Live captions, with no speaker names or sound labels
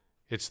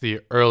It's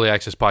the Early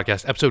Access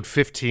Podcast, episode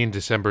 15,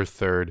 December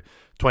 3rd,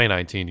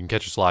 2019. You can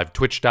catch us live,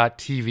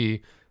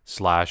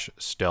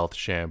 twitch.tv/stealth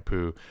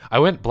shampoo. I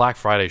went Black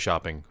Friday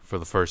shopping for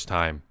the first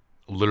time,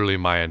 literally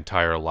my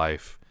entire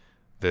life,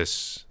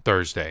 this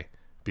Thursday,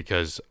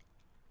 because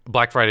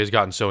Black Friday has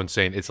gotten so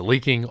insane, it's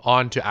leaking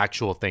onto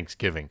actual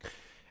Thanksgiving.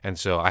 And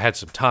so I had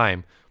some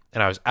time,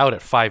 and I was out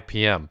at 5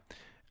 p.m.,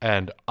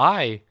 and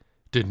I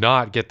did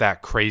not get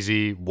that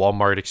crazy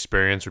Walmart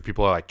experience where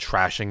people are like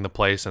trashing the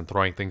place and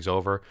throwing things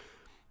over.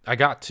 I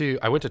went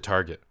to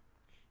Target,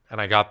 and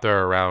I got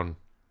there around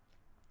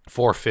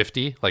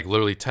 4:50, like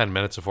literally 10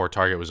 minutes before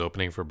Target was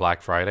opening for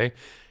Black Friday.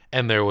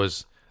 And there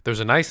was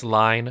a nice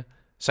line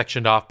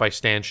sectioned off by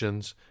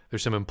stanchions.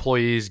 There's some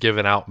employees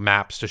giving out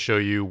maps to show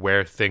you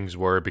where things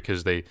were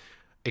because they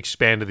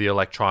expanded the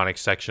electronics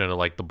section into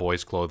like the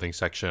boys' clothing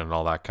section and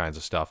all that kinds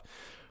of stuff.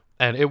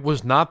 And it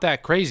was not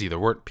that crazy. There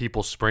weren't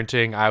people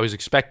sprinting. I was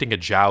expecting a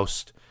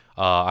joust.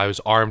 I was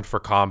armed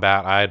for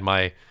combat. I had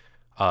my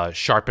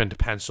sharpened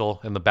pencil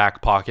in the back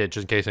pocket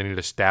just in case I needed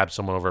to stab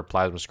someone over a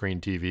plasma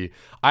screen TV.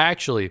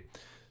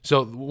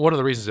 So one of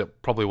the reasons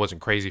it probably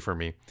wasn't crazy for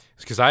me is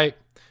because I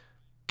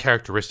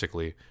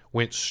characteristically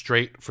went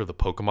straight for the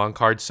Pokemon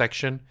card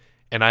section,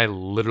 and I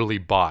literally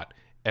bought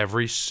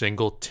every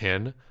single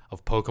tin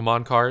of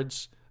Pokemon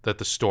cards that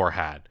the store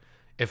had.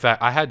 In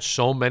fact, I had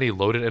so many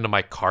loaded into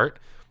my cart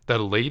that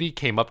a lady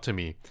came up to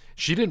me.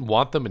 She didn't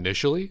want them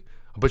initially,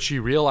 but she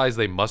realized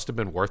they must have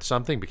been worth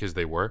something because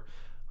they were.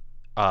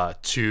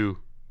 To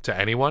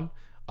anyone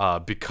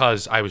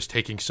because I was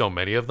taking so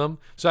many of them.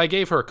 So I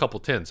gave her a couple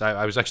tins.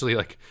 I was actually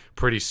like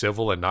pretty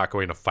civil and not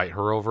going to fight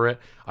her over it.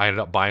 I ended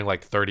up buying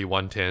like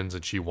 31 tins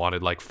and she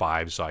wanted like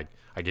 5, so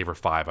I gave her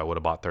 5. I would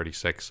have bought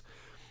 36.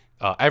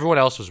 Everyone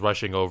else was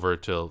rushing over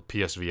to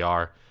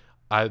PSVR.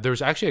 There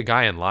was actually a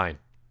guy in line,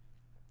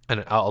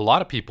 and a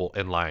lot of people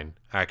in line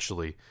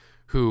actually,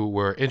 who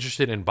were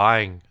interested in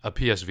buying a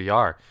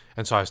PSVR.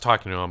 And so I was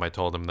talking to him. I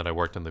told him that I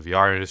worked in the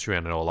VR industry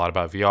and I know a lot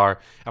about VR.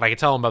 And I could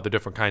tell him about the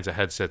different kinds of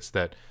headsets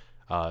that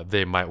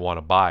they might want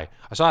to buy.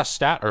 I saw a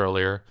stat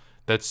earlier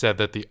that said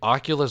that the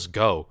Oculus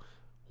Go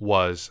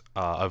was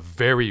a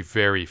very,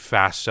 very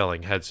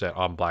fast-selling headset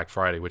on Black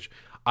Friday, which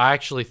I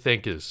actually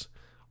think is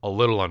a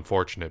little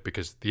unfortunate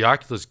because the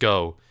Oculus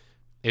Go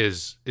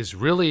is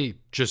really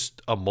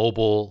just a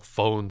mobile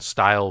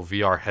phone-style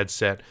VR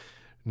headset.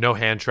 No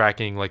hand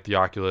tracking like the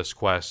Oculus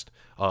Quest,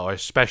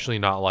 especially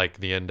not like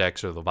the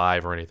Index or the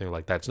Vive or anything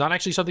like that. It's not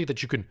actually something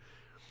that you can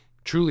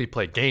truly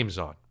play games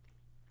on.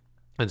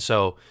 And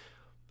so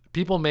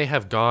people may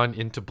have gone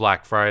into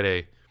Black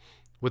Friday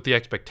with the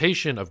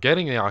expectation of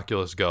getting the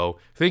Oculus Go,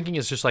 thinking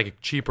it's just like a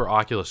cheaper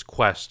Oculus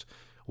Quest,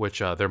 which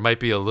there might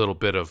be a little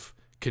bit of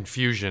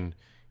confusion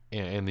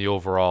in the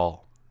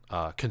overall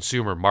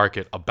consumer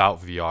market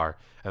about VR.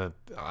 And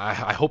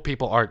I hope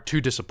people aren't too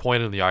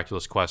disappointed in the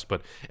Oculus Quest,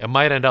 but it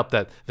might end up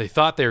that they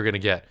thought they were going to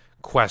get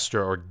Quest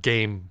or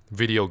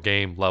video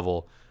game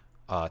level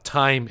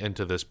time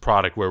into this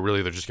product where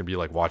really they're just going to be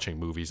like watching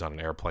movies on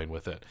an airplane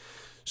with it.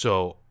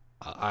 So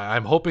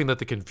I'm hoping that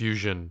the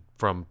confusion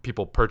from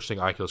people purchasing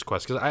Oculus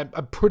Quest, because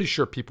I'm pretty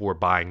sure people were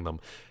buying them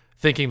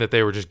thinking that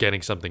they were just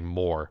getting something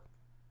more.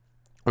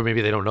 Or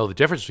maybe they don't know the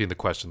difference between the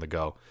Quest and the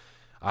Go.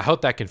 I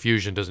hope that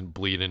confusion doesn't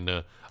bleed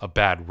into a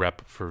bad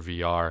rep for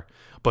VR.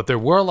 But there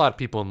were a lot of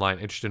people in line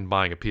interested in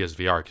buying a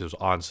PSVR because it was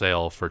on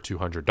sale for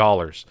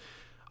 $200.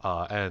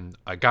 And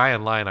a guy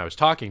in line I was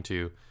talking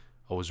to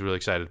was really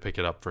excited to pick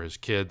it up for his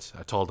kids.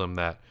 I told him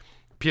that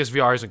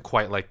PSVR isn't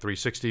quite like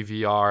 360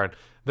 VR, and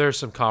there's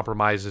some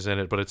compromises in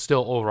it, but it's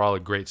still overall a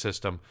great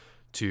system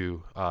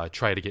to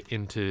try to get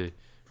into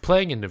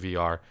playing into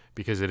VR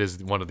because it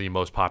is one of the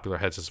most popular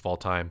headsets of all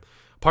time.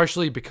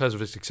 Partially because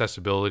of its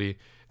accessibility,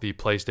 the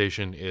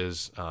PlayStation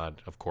is,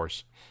 of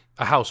course,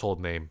 a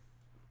household name.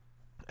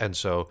 And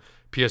so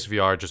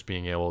PSVR just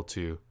being able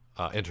to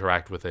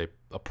interact with a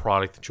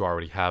product that you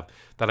already have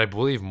that I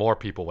believe more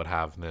people would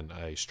have than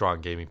a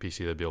strong gaming PC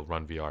that'd be able to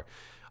run VR.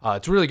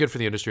 It's really good for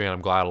the industry, and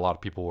I'm glad a lot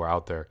of people were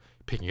out there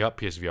picking up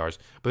PSVRs.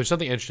 But there's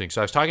something interesting.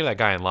 So I was talking to that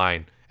guy in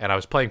line, and I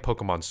was playing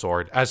Pokemon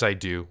Sword, as I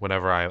do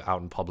whenever I'm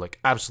out in public,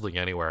 absolutely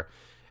anywhere.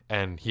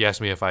 And he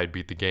asked me if I had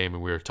beat the game,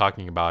 and we were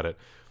talking about it.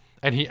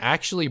 And he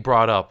actually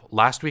brought up,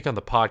 last week on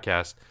the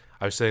podcast,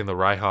 I was saying the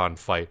Raihan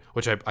fight,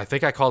 which I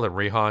think I called him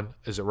Rihan.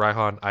 Is it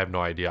Raihan? I have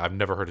no idea. I've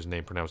never heard his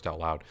name pronounced out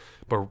loud.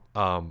 But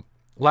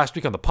last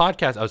week on the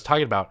podcast, I was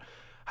talking about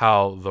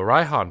how the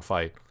Raihan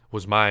fight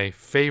was my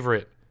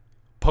favorite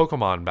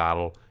Pokemon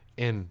battle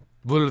in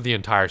literally the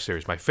entire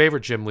series. My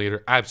favorite gym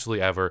leader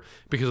absolutely ever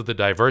because of the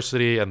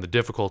diversity and the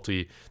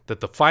difficulty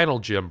that the final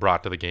gym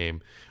brought to the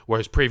game,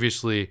 whereas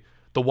previously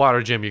the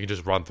water gym you can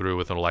just run through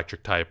with an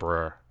electric type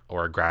or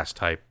a grass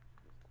type.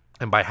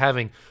 And by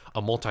having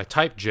a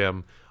multi-type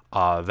gym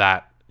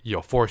that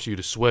force you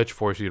to switch,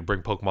 force you to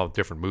bring Pokemon with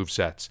different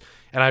movesets.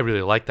 And I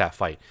really liked that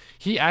fight.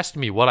 He asked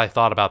me what I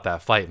thought about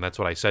that fight, and that's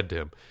what I said to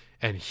him.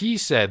 And he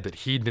said that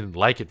he didn't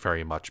like it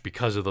very much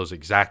because of those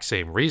exact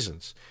same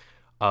reasons,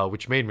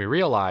 which made me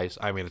realize,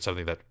 it's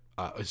something that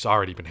it's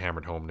already been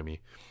hammered home to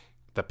me,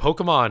 that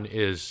Pokemon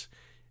is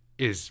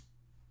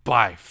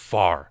by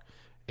far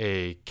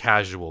a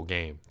casual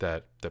game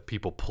that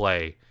people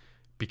play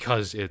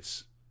because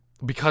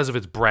of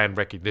its brand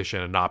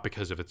recognition and not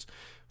because of its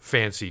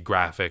fancy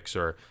graphics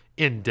or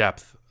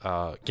in-depth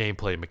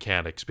gameplay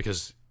mechanics.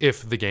 Because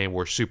if the game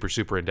were super,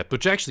 super in-depth,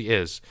 which it actually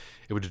is,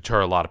 it would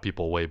deter a lot of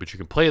people away. But you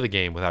can play the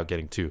game without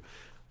getting too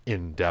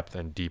in-depth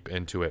and deep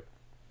into it.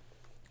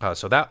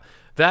 So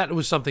that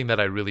was something that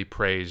I really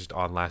praised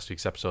on last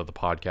week's episode of the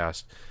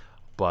podcast.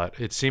 But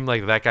it seemed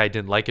like that guy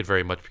didn't like it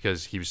very much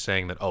because he was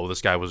saying that, oh,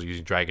 this guy was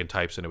using dragon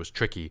types and it was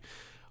tricky.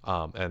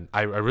 And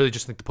I really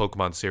just think the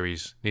Pokemon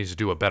series needs to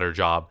do a better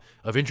job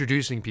of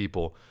introducing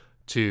people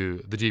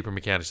to the deeper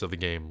mechanics of the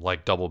game,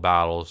 like double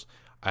battles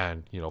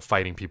and,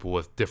 fighting people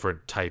with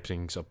different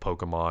typings of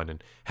Pokemon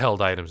and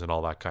held items and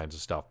all that kinds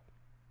of stuff.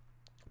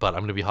 But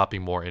I'm going to be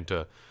hopping more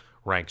into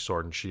ranked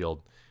Sword and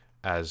Shield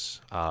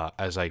as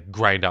I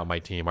grind out my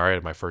team. I already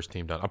have my first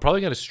team done. I'm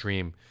probably going to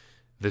stream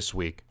this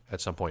week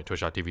at some point,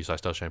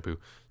 twitch.tv/StyleShampoo,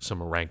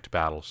 some ranked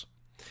battles.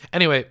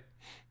 Anyway,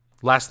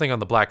 last thing on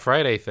the Black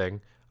Friday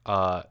thing,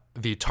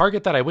 the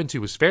Target that I went to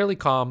was fairly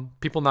calm.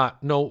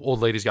 No old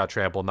ladies got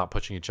trampled, not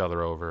pushing each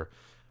other over.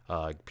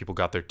 People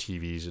got their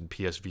TVs and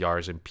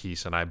PSVRs in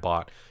peace, and I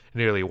bought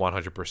nearly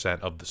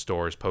 100% of the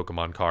store's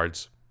Pokemon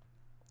cards.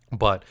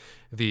 But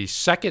the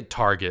second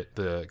Target,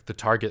 the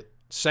Target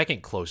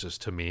second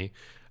closest to me,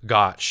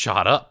 got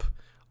shot up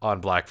on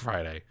Black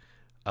Friday.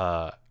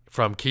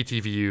 From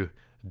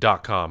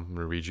KTVU.com. I'm going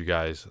to read you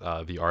guys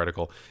the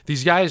article.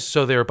 These guys,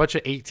 so they're a bunch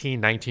of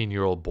 18,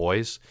 19-year-old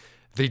boys.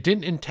 They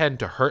didn't intend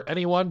to hurt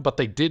anyone, but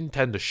they did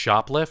intend to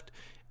shoplift,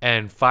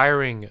 and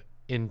firing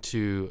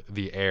into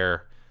the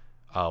air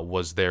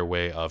was their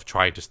way of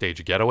trying to stage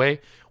a getaway,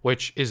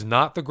 which is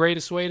not the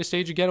greatest way to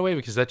stage a getaway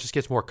because that just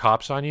gets more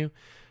cops on you.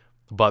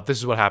 But this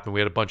is what happened. We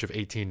had a bunch of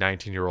 18,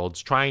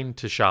 19-year-olds trying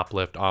to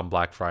shoplift on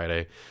Black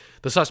Friday.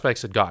 The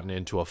suspects had gotten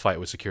into a fight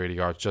with security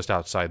guards just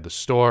outside the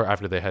store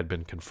after they had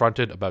been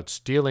confronted about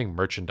stealing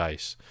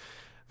merchandise.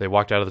 They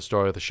walked out of the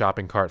store with a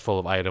shopping cart full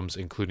of items,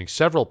 including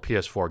several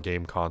PS4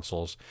 game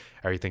consoles,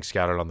 everything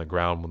scattered on the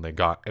ground when they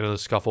got into the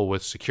scuffle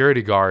with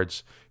security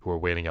guards who were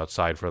waiting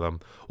outside for them.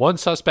 One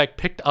suspect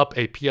picked up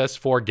a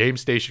PS4 Game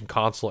Station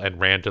console and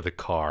ran to the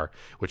car,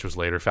 which was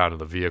later found in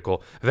the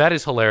vehicle. That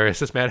is hilarious.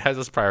 This man has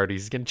his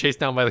priorities. He's getting chased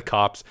down by the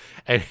cops,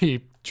 and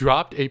he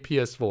dropped a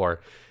PS4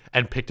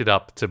 and picked it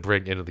up to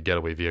bring into the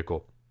getaway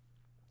vehicle.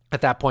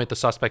 At that point, the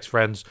suspect's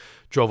friends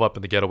drove up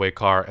in the getaway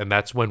car, and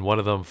that's when one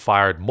of them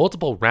fired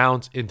multiple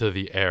rounds into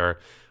the air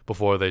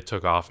before they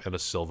took off in a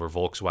silver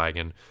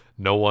Volkswagen.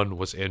 No one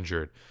was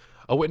injured.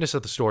 A witness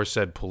at the store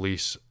said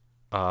police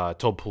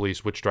told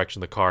police which direction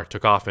the car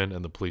took off in,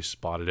 and the police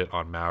spotted it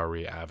on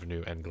Maury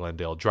Avenue and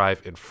Glendale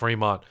Drive in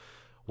Fremont.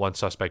 One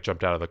suspect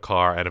jumped out of the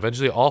car, and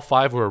eventually all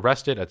 5 were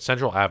arrested at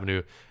Central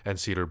Avenue and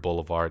Cedar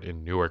Boulevard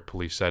in Newark,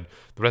 police said.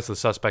 The rest of the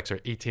suspects are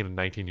 18 and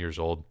 19 years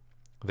old.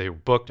 They were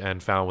booked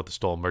and found with the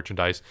stolen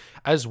merchandise,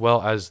 as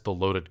well as the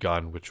loaded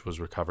gun, which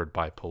was recovered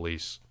by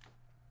police.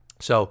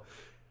 So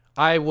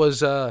I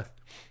was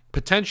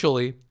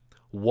potentially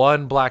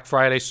one Black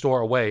Friday store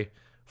away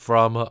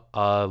from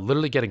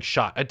literally getting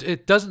shot.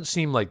 It doesn't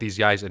seem like these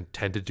guys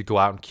intended to go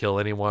out and kill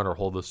anyone or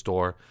hold the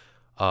store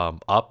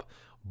up,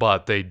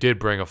 but they did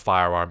bring a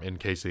firearm in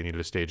case they needed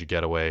to stage a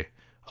getaway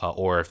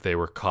or if they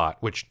were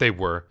caught, which they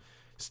were,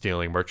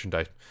 stealing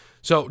merchandise.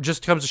 So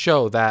just comes to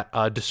show that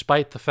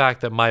despite the fact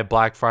that my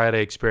Black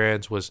Friday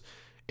experience was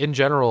in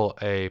general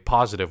a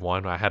positive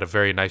one, I had a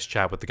very nice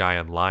chat with the guy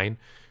online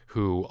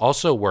who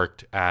also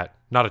worked at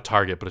not a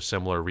Target but a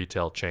similar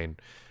retail chain,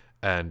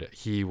 and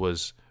he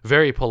was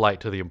very polite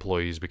to the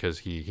employees because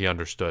he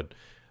understood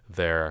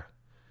their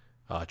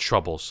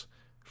troubles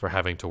for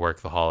having to work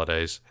the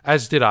holidays,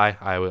 as did I.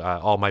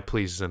 All my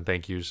pleases and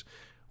thank yous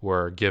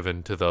were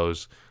given to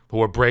those who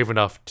were brave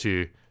enough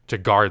to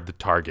guard the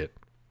Target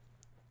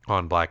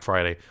on Black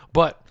Friday.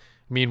 But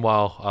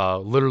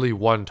meanwhile, literally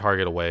one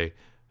Target away,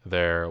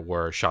 there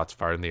were shots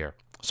fired in the air.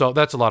 So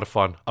that's a lot of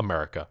fun,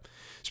 America.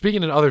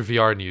 Speaking in other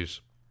VR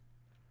news,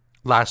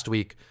 last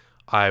week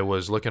I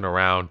was looking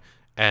around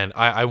and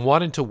I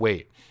wanted to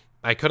wait.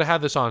 I could have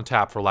had this on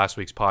tap for last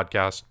week's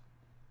podcast,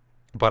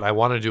 but I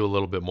want to do a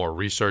little bit more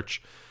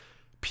research.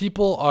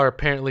 People are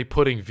apparently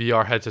putting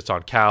VR headsets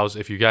on cows.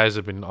 If you guys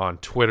have been on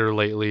Twitter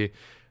lately,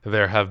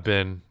 there's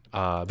been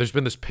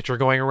this picture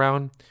going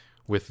around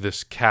with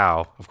this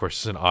cow. Of course,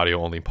 it's an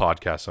audio-only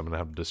podcast, so I'm going to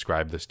have to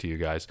describe this to you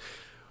guys.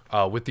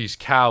 With these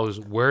cows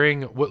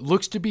wearing what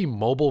looks to be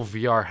mobile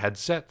VR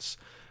headsets,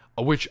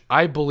 which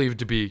I believe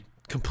to be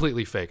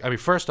completely fake. I mean,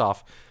 first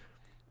off,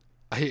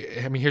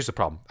 I mean, here's the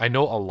problem. I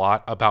know a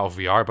lot about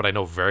VR, but I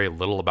know very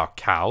little about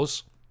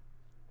cows.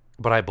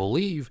 But I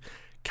believe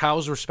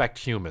cows respect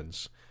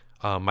humans.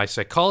 My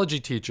psychology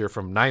teacher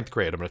from 9th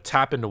grade, I'm going to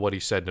tap into what he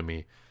said to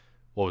me.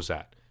 What was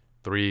that?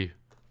 8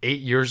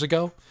 years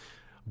ago?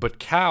 But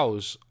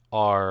cows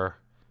are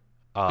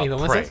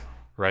prey,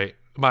 right?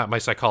 My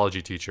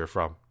psychology teacher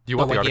from. Do you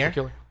want the article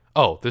killer?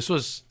 Oh, this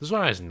was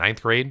when I was in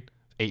 9th grade,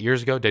 8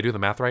 years ago. Did I do the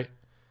math right?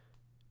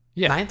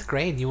 Yeah. 9th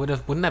grade,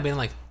 wouldn't that have been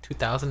like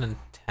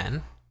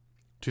 2010?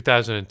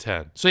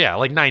 2010. So yeah,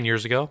 like 9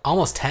 years ago.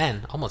 Almost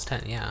 10. Almost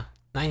 10. Yeah.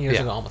 9 years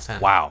Yeah. ago, almost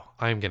 10. Wow,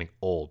 I am getting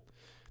old.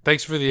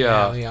 Thanks for the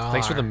Yeah, we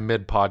thanks for the are.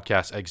 mid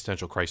podcast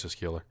existential crisis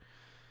healer.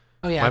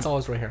 Oh yeah, My that's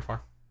always what we're here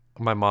for.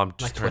 my mom Like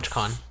just turned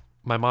TwitchCon.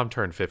 my mom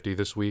turned 50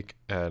 this week,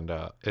 and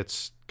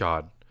it's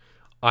God.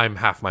 I'm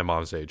half my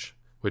mom's age,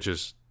 which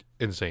is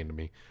insane to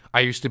me.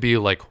 I used to be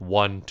like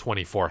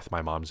 1/24th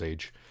my mom's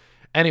age.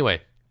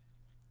 Anyway,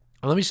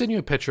 let me send you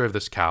a picture of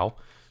this cow.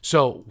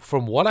 So,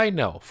 from what I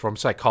know from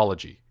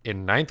psychology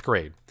in ninth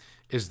grade,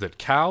 is that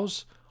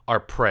cows are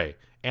prey.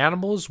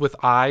 Animals with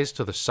eyes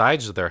to the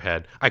sides of their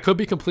head. I could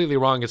be completely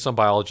wrong, and some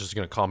biologist is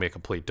going to call me a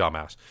complete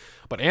dumbass.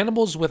 But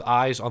animals with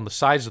eyes on the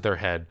sides of their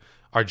head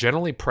are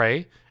generally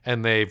prey,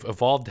 and they've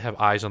evolved to have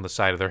eyes on the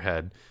side of their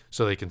head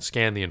so they can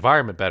scan the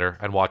environment better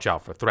and watch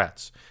out for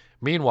threats.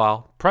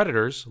 Meanwhile,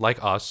 predators,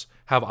 like us,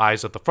 have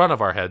eyes at the front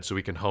of our head so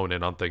we can hone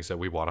in on things that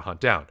we want to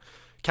hunt down.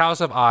 Cows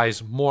have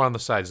eyes more on the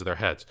sides of their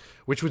heads,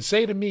 which would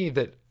say to me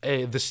that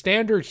the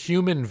standard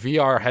human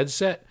VR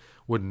headset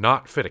would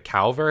not fit a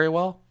cow very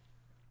well.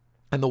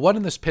 And the one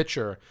in this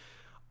picture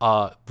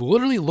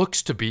literally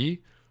looks to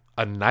be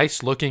a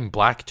nice looking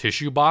black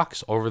tissue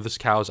box over this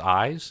cow's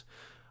eyes.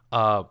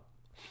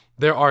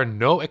 There are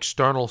no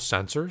external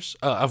sensors.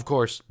 Of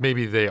course,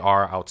 maybe they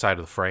are outside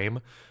of the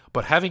frame,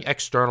 but having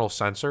external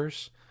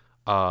sensors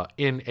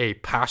in a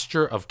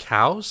pasture of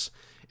cows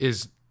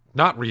is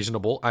not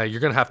reasonable. You're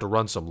going to have to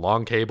run some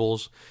long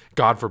cables.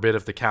 God forbid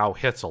if the cow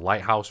hits a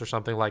lighthouse or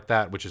something like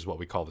that, which is what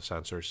we call the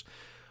sensors.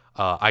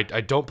 I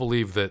don't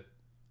believe that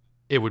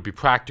it would be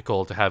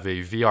practical to have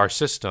a VR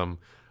system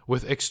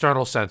with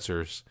external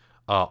sensors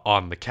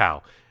on the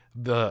cow.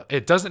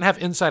 It doesn't have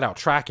inside-out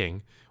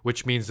tracking,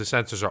 which means the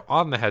sensors are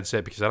on the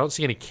headset because I don't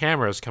see any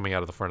cameras coming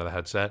out of the front of the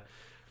headset,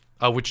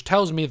 which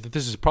tells me that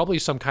this is probably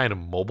some kind of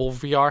mobile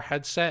VR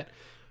headset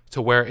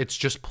to where it's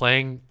just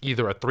playing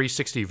either a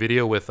 360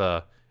 video with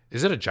a...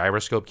 Is it a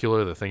gyroscope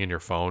killer, the thing in your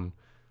phone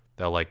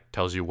that like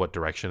tells you what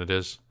direction it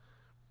is?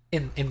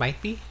 It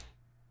might be.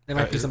 There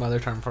might be some other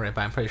term for it,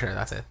 but I'm pretty sure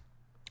that's it.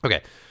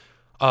 Okay.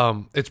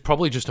 It's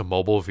probably just a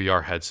mobile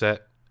VR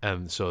headset,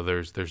 and so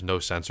there's no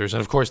sensors. And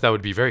of course, that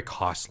would be very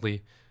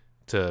costly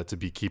to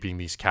be keeping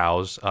these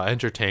cows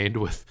entertained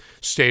with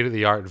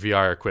state-of-the-art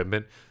VR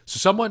equipment. So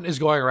someone is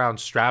going around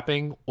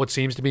strapping what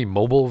seems to be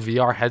mobile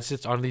VR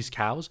headsets on these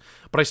cows,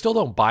 but I still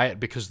don't buy it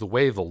because the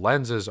way the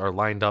lenses are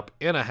lined up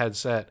in a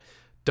headset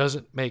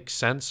doesn't make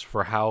sense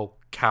for how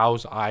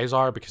cows' eyes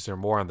are because they're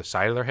more on the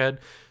side of their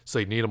head, so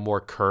they need a more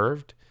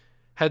curved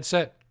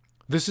headset.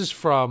 This is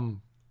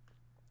from,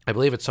 I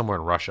believe it's somewhere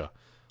in Russia.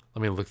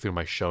 Let me look through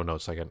my show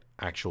notes like an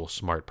actual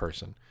smart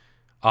person.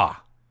 I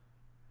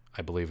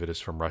believe it is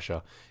from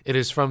Russia. It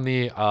is from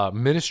the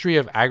Ministry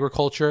of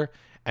Agriculture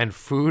and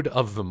Food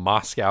of the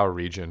Moscow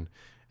region,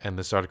 and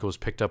this article was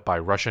picked up by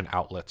Russian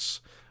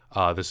outlets.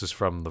 This is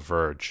from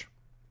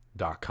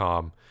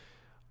TheVerge.com.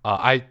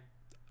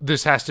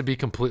 This has to be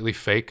completely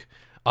fake.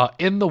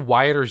 In the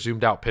wider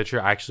zoomed out picture,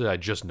 actually, I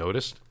just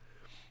noticed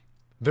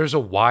there's a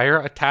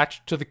wire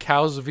attached to the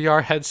cow's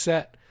VR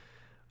headset,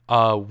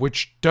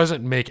 which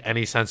doesn't make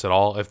any sense at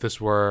all if this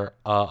were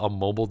a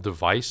mobile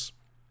device.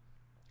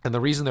 And the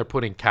reason they're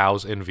putting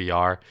cows in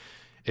VR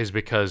is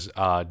because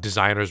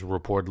designers were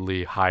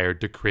reportedly hired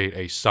to create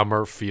a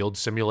summer field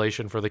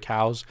simulation for the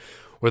cows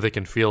where they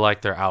can feel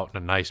like they're out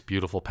in a nice,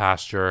 beautiful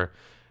pasture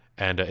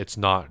and it's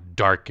not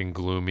dark and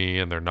gloomy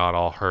and they're not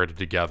all herded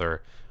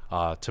together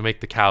to make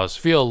the cows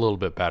feel a little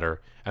bit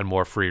better and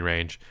more free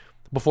range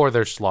before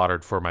they're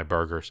slaughtered for my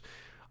burgers.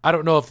 I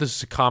don't know if this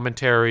is a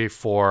commentary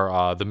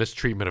for the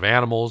mistreatment of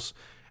animals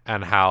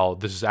and how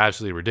this is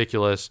absolutely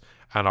ridiculous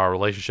and our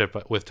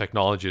relationship with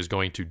technology is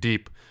going too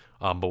deep.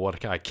 But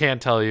what I can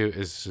tell you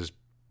is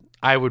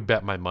I would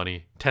bet my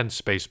money 10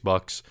 space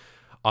bucks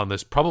on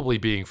this probably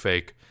being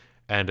fake.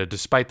 And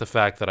despite the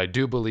fact that I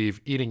do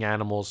believe eating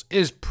animals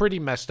is pretty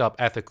messed up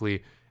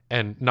ethically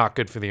and not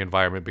good for the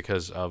environment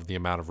because of the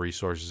amount of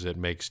resources it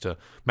makes to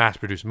mass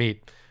produce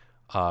meat,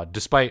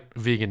 despite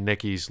vegan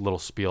Nikki's little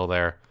spiel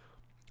there,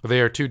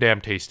 they are too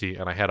damn tasty.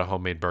 And I had a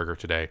homemade burger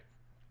today.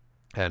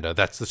 And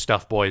that's the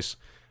stuff, boys.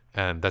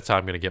 And that's how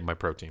I'm going to get my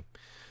protein.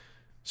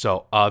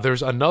 So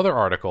there's another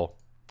article.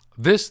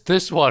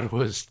 This one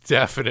was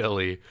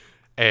definitely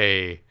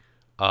a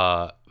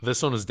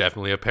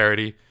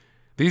parody.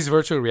 These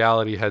virtual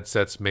reality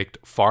headsets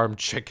make farm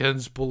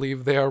chickens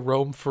believe they are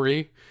roam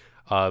free.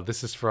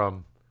 This is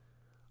from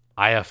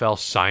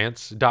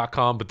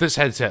iflscience.com, but this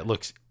headset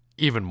looks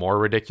even more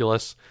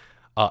ridiculous.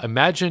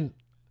 Imagine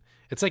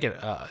it's like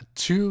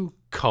two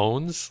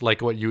cones,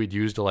 like what you would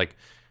use to like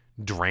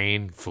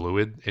drain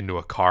fluid into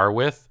a car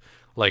with,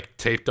 like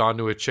taped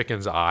onto a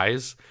chicken's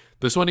eyes.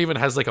 This one even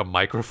has like a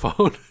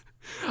microphone.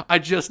 I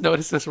just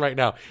noticed this right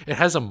now. It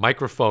has a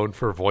microphone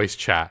for voice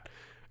chat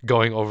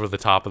going over the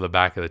top of the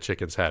back of the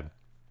chicken's head.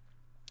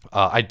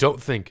 I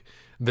don't think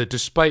that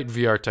despite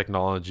VR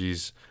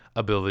technology's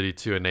ability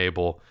to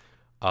enable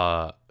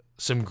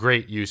some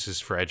great uses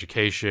for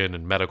education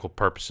and medical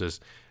purposes,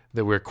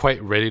 that we're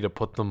quite ready to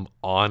put them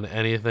on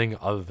anything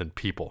other than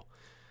people.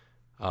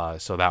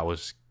 So that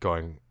was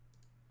going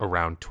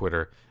around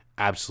Twitter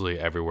absolutely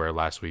everywhere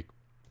last week.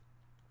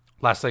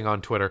 Last thing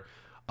on Twitter,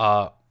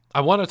 I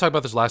wanted to talk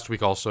about this last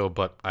week also,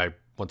 but I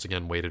once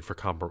again waited for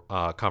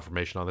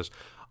confirmation on this.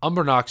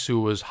 Umbernox,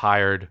 who was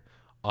hired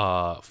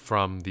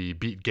from the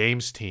Beat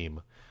Games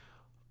team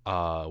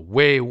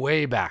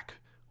way back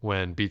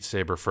when Beat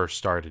Saber first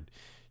started,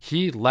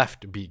 he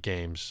left Beat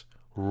Games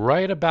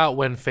right about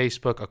when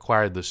Facebook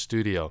acquired the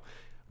studio,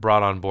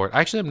 brought on board.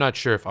 Actually, I'm not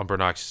sure if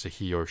Umbernox is a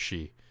he or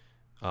she.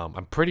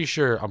 I'm pretty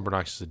sure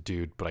Umbernox is a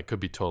dude, but I could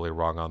be totally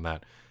wrong on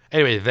that.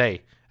 Anyway,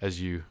 they,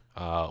 as you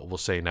will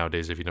say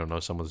nowadays if you don't know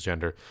someone's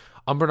gender,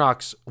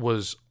 Umbernox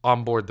was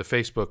on board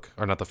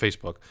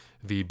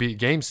the Beat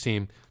Games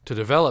team to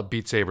develop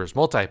Beat Saber's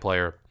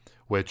multiplayer,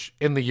 which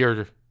in the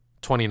year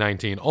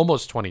 2019,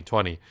 almost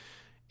 2020,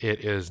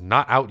 it is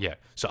not out yet.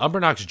 So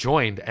Umbernox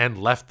joined and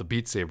left the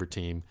Beat Saber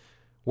team,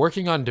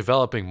 working on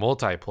developing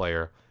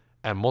multiplayer,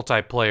 and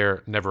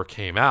multiplayer never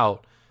came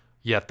out,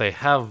 yet they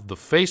have the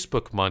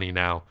Facebook money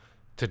now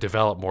to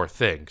develop more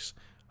things.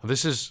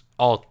 This is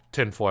all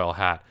tinfoil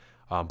hat,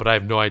 but I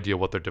have no idea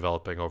what they're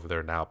developing over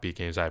there now at Beat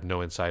Games. I have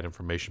no inside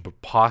information,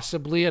 but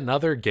possibly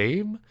another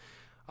game?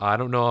 I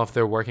don't know if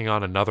they're working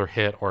on another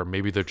hit, or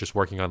maybe they're just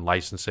working on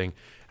licensing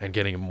and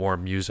getting more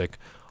music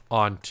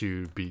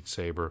onto Beat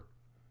Saber.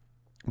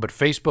 But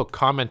Facebook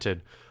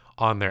commented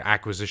on their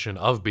acquisition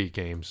of Beat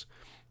Games,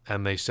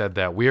 and they said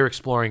that we are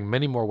exploring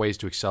many more ways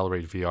to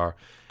accelerate VR,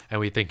 and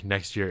we think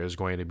next year is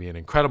going to be an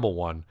incredible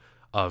one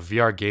of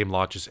VR game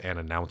launches and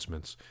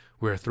announcements.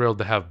 We are thrilled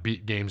to have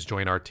Beat Games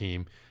join our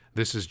team.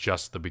 This is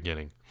just the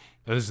beginning.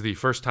 And this is the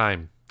first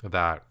time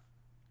that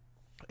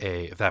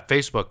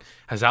Facebook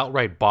has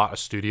outright bought a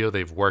studio.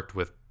 They've worked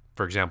with,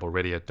 for example,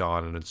 Ready at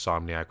Dawn and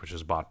Insomniac, which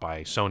is bought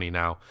by Sony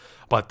now.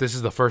 But this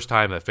is the first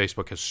time that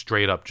Facebook has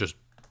straight up just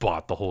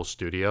bought the whole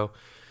studio.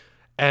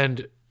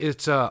 And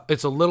it's a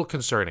little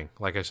concerning,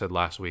 like I said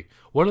last week.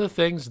 One of the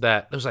things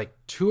that, it was like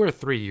 2 or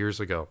 3 years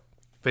ago,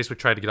 Facebook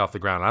tried to get off the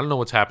ground. I don't know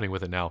what's happening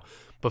with it now.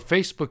 But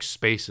Facebook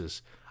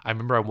Spaces, I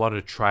remember I wanted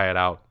to try it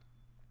out.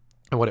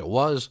 And what it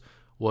was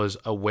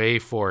a way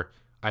for,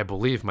 I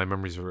believe my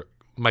memories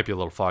might be a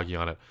little foggy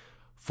on it,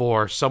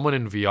 for someone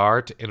in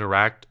VR to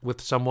interact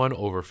with someone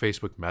over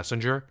Facebook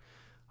Messenger,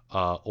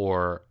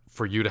 or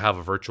for you to have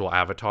a virtual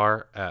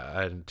avatar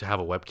and to have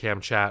a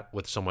webcam chat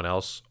with someone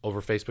else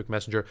over Facebook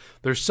Messenger.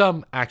 There's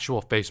some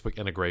actual Facebook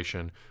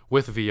integration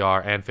with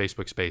VR and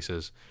Facebook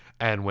Spaces.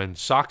 And when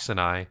Socks and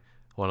I,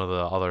 one of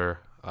the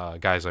other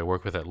guys I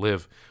work with at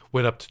Live,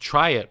 went up to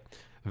try it,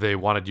 they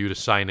wanted you to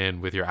sign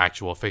in with your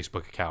actual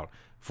Facebook account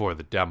for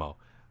the demo.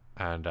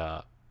 And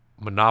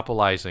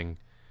monopolizing,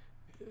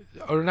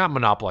 or not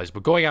monopolize,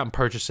 but going out and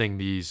purchasing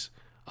these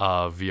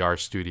VR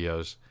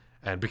studios.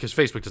 And because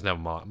Facebook doesn't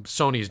have them,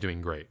 Sony's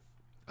doing great.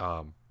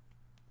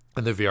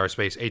 In the VR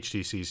space,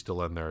 HTC is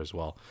still in there as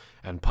well.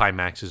 And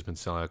Pimax has been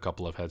selling a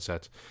couple of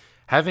headsets.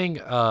 Having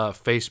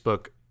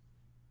Facebook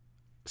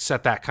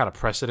set that kind of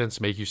precedence,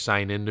 make you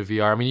sign into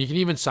VR. I mean, you can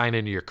even sign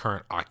into your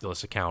current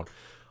Oculus account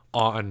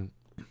on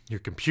your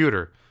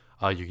computer.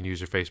 You can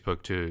use your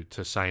Facebook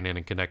to sign in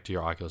and connect to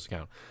your Oculus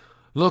account.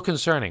 A little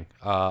concerning.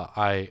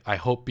 I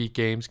hope Beat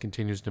Games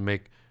continues to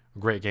make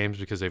great games,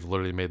 because they've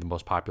literally made the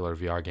most popular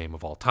VR game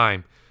of all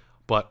time.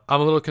 But I'm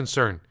a little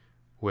concerned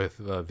with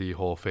the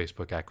whole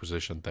Facebook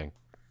acquisition thing.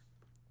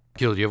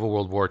 Keel, do you have a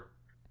World War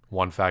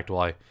I fact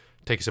while I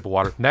take a sip of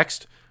water?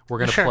 Next, we're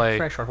going to play...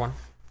 Very short one.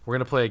 We're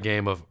going to play a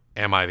game of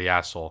Am I the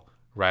Asshole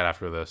right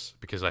after this,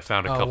 because I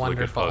found a couple of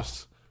good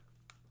posts.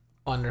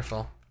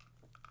 Wonderful.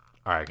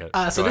 All right, good.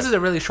 So this is a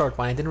really short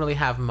one. I didn't really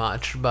have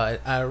much,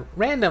 but a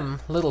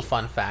random little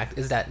fun fact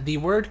is that the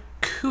word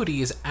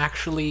cooties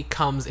actually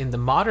comes in the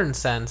modern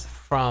sense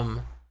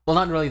from... Well,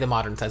 not really the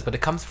modern sense, but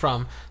it comes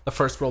from the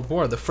First World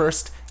War. The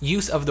first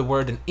use of the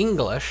word in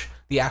English,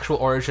 the actual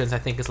origins, I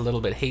think, is a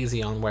little bit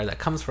hazy on where that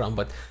comes from,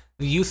 but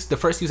the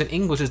first use in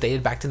English is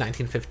dated back to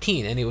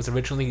 1915, and it was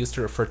originally used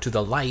to refer to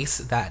the lice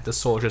that the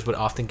soldiers would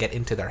often get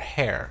into their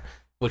hair,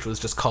 which was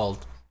just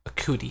called a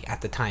cootie at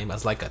the time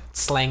as like a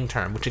slang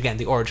term, which again,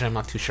 the origin I'm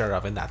not too sure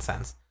of in that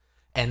sense.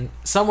 And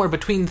somewhere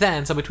between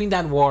then, so between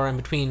that war and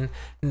between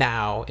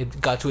now, it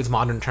got to its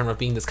modern term of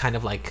being this kind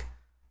of like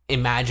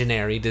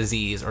imaginary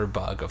disease or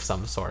bug of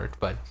some sort,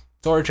 but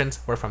its origins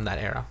were from that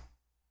era.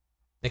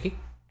 Nikki?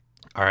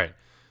 All right.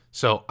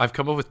 So I've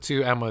come up with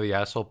 2 Am I the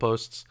Asshole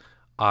posts.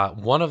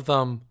 One of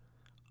them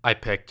I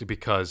picked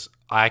because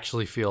I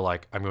actually feel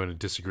like I'm going to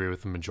disagree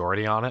with the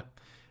majority on it.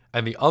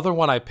 And the other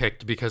one I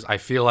picked because I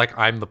feel like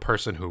I'm the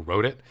person who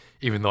wrote it,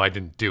 even though I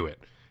didn't do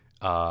it.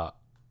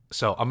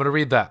 So I'm going to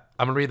read that.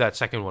 I'm going to read that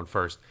second one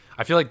first.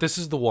 I feel like this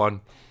is the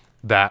one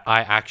that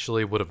I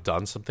actually would have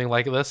done something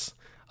like this.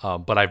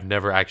 But I've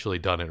never actually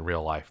done it in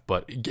real life.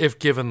 But if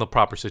given the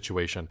proper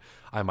situation,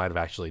 I might have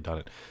actually done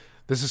it.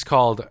 This is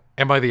called,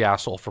 Am I the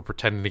Asshole for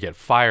Pretending to Get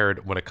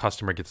Fired When a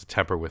Customer Gets a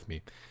Temper with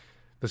Me?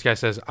 This guy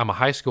says, I'm a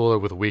high schooler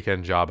with a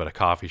weekend job at a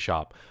coffee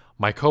shop.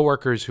 My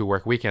coworkers who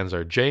work weekends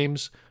are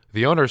James,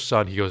 the owner's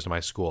son. He goes to my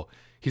school.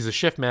 He's a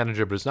shift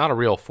manager, but it's not a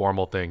real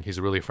formal thing. He's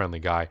a really friendly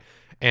guy.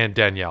 And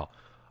Danielle,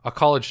 a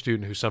college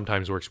student who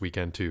sometimes works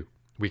weekend too.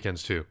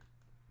 weekends too.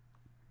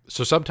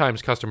 So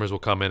sometimes customers will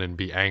come in and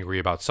be angry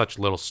about such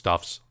little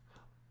stuff,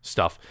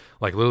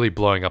 like literally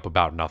blowing up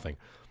about nothing.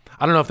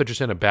 I don't know if they're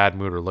just in a bad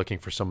mood or looking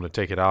for someone to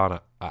take it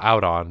out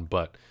on,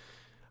 but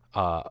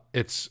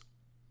it's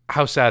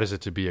how sad is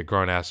it to be a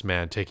grown-ass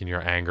man taking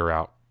your anger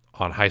out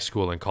on high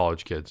school and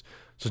college kids?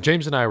 So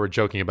James and I were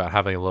joking about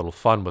having a little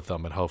fun with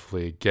them and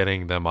hopefully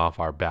getting them off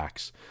our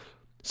backs.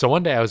 So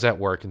one day I was at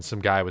work and some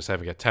guy was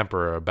having a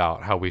temper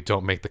about how we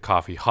don't make the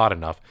coffee hot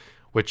enough,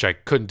 which I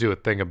couldn't do a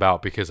thing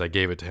about because I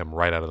gave it to him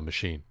right out of the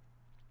machine.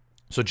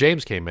 So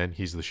James came in,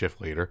 he's the shift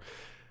leader,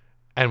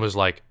 and was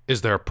like,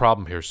 "Is there a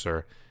problem here,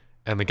 sir?"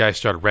 And the guy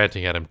started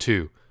ranting at him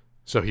too.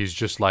 So he's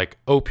just like,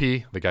 "OP,"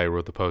 the guy who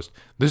wrote the post,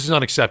 "this is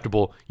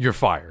unacceptable. You're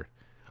fired."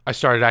 I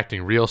started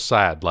acting real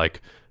sad,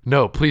 like,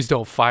 "No, please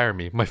don't fire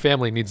me. My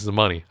family needs the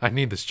money. I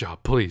need this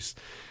job, please."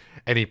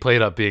 And he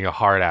played up being a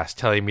hard ass,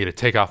 telling me to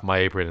take off my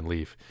apron and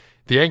leave.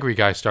 The angry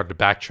guy started to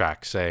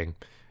backtrack, saying,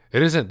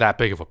 "It isn't that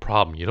big of a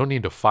problem. You don't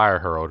need to fire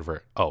her over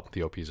it." Oh,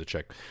 the OP's a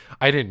chick.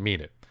 "I didn't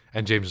mean it."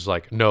 And James was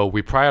like, "No,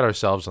 we pride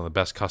ourselves on the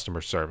best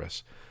customer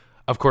service."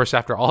 Of course,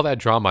 after all that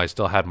drama, I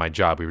still had my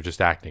job. We were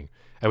just acting.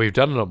 And we've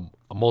done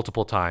it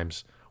multiple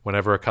times.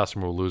 Whenever a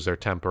customer will lose their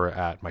temper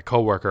at my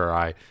coworker or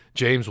I,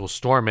 James will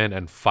storm in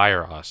and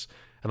fire us.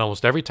 And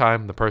almost every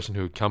time, the person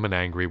who would come in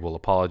angry will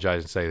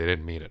apologize and say they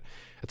didn't mean it.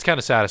 It's kind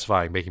of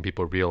satisfying making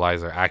people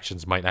realize their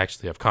actions might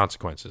actually have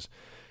consequences.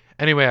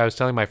 Anyway, I was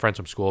telling my friends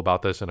from school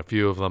about this, and a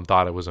few of them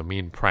thought it was a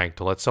mean prank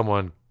to let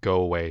someone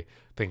go away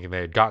thinking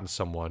they had gotten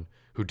someone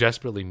who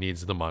desperately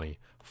needs the money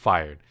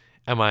fired.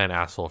 Am I an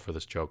asshole for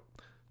this joke?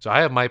 So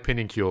I have my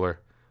opinion, Kuehler.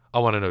 I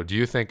want to know, do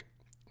you think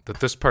that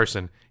this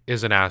person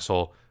is an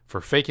asshole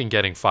for faking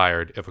getting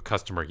fired if a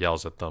customer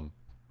yells at them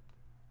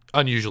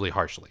unusually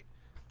harshly?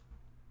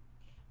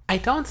 I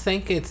don't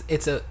think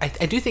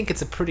I do think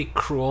it's a pretty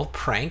cruel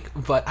prank,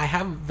 but I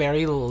have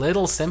very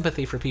little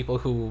sympathy for people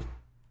who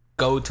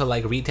go to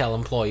like retail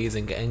employees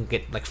and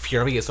get like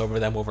furious over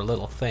them over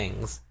little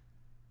things.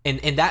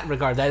 In that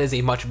regard, that is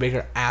a much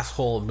bigger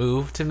asshole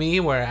move to me,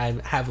 where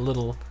I have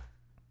little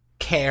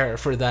care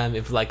for them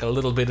if like a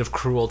little bit of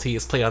cruelty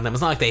is played on them.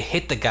 It's not like they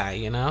hit the guy,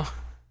 you know?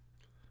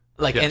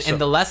 Like, yeah, and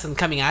the lesson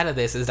coming out of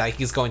this is that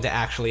he's going to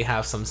actually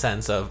have some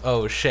sense of,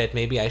 oh shit,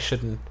 maybe I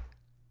shouldn't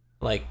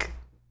like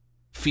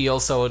feel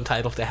so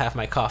entitled to have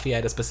my coffee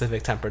at a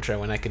specific temperature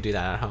when I could do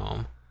that at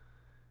home.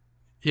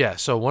 Yeah,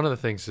 so one of the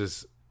things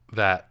is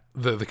that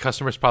the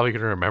customer's probably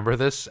going to remember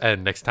this,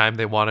 and next time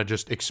they want to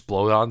just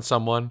explode on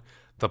someone,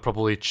 they'll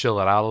probably chill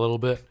it out a little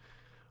bit.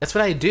 That's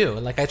what I do.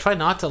 Like, I try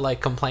not to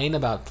like complain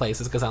about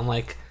places because I'm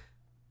like,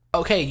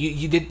 okay,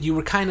 you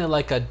were kind of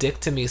like a dick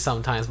to me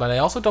sometimes, but I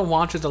also don't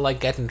want you to like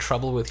get in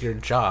trouble with your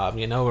job.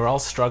 You know, we're all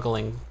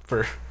struggling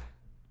for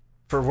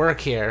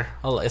work here,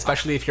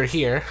 especially if you're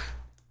here.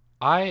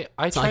 I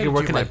it's try not like you're to do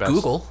working my at best.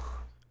 Google.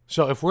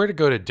 So if we're to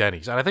go to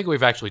Denny's, and I think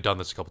we've actually done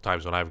this a couple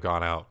times when I've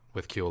gone out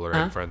with Kuehler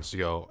and friends to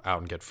go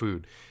out and get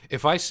food.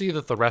 If I see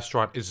that the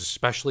restaurant is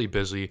especially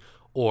busy,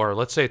 or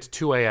let's say it's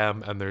 2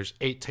 a.m. and there's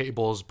 8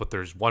 tables, but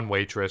there's one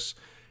waitress,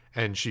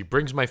 and she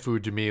brings my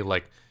food to me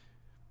like,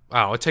 I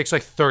don't know, it takes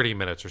like 30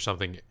 minutes or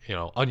something, you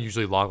know,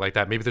 unusually long like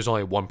that. Maybe there's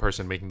only one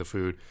person making the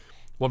food,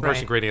 one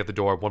person greeting at the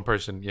door, one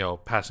person, you know,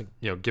 passing,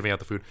 you know, giving out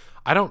the food.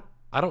 I don't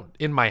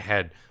in my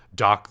head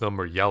dock them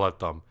or yell at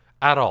them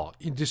at all,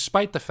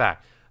 despite the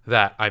fact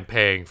that I'm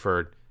paying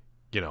for,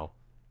 you know,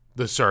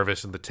 the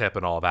service and the tip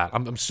and all that.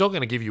 I'm still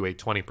going to give you a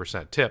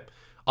 20% tip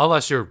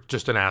unless you're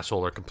just an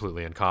asshole or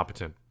completely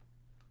incompetent.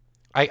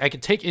 I can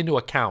take into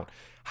account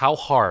how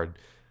hard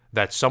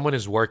that someone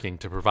is working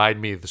to provide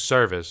me the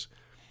service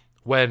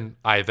when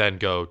I then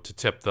go to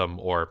tip them,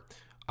 or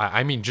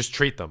I mean just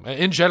treat them.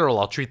 In general,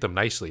 I'll treat them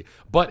nicely.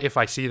 But if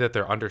I see that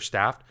they're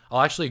understaffed,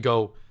 I'll actually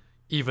go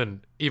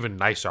even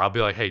nicer. I'll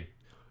be like, hey,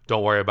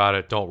 don't worry about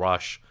it. Don't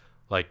rush.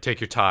 Like, take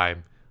your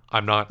time.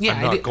 I'm not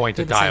going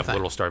to die of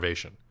literal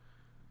starvation.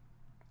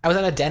 I was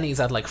at a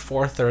Denny's at like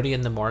 4:30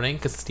 in the morning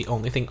because it's the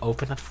only thing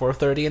open at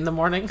 4:30 in the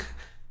morning.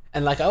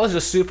 And like I was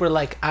just super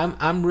like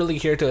I'm really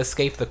here to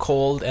escape the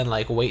cold and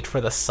like wait for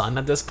the sun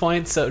at this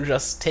point. So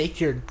just take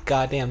your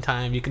goddamn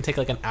time. You can take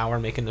like an hour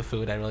making the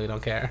food. I really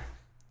don't care.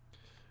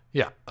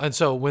 Yeah, and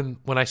so when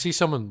I see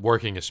someone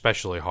working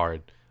especially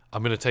hard,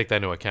 I'm gonna take that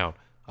into account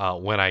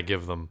when I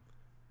give them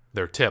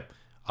their tip.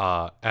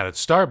 And at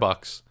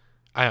Starbucks,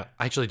 I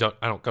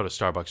don't go to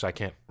Starbucks. So I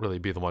can't really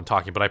be the one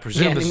talking, but I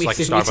presume this is like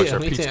Starbucks or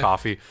Pete's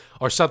Coffee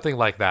or something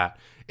like that.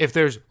 If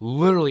there's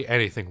literally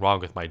anything wrong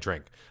with my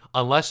drink,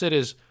 unless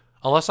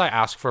I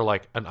ask for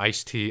like an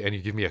iced tea and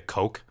you give me a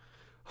Coke,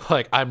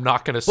 like I'm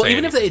not gonna say. Well,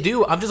 even anything. if they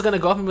do, I'm just gonna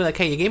go up and be like,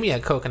 "Hey, you gave me a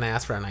Coke and I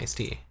asked for an iced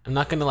tea." I'm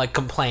not gonna like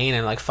complain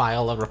and like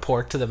file a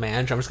report to the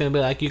manager. I'm just gonna be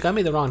like, "You got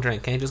me the wrong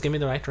drink. Can you just give me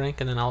the right drink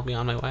and then I'll be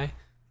on my way?"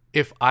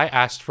 If I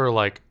asked for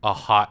like a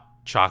hot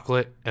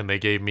chocolate and they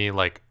gave me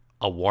like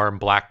a warm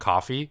black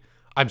coffee,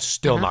 I'm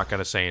still not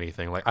gonna say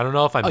anything. Like I don't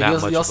know if I'm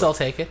that much. You'll still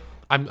take it.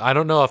 I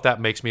don't know if that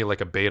makes me like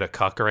a beta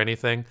cuck or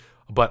anything.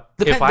 But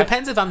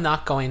depends if I'm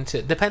not going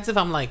to. Depends if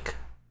I'm like.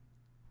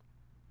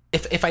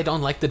 if I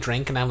don't like the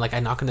drink and I'm like,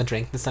 I'm not gonna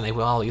drink this, then I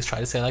will always try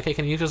to say like, hey,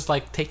 can you just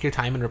like take your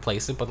time and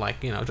replace it? But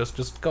like,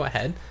 just go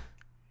ahead.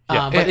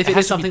 Yeah, But if it is has to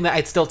be- something that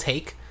I'd still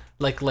take,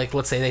 like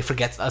let's say they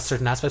forget a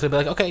certain aspect, I'd be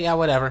like, okay, yeah,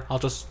 whatever, I'll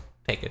just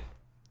take it.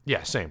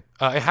 Yeah, same.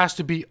 It has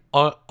to be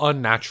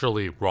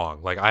unnaturally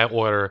wrong. Like I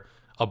order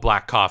a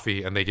black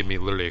coffee and they give me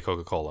literally a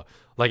Coca-Cola.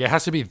 Like it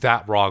has to be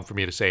that wrong for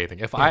me to say anything.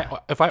 If I And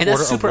order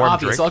that's super a warm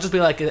obvious. drink, So I'll just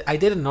be like, I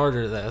didn't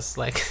order this.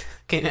 Like,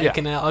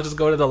 I'll just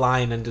go to the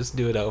line and just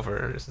do it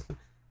over.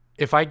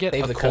 if I get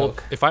Save a the cold,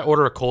 Coke. if I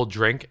order a cold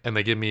drink and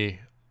they give me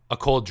a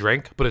cold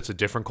drink, but it's a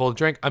different cold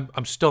drink,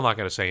 I'm still not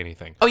gonna say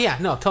anything. Oh yeah,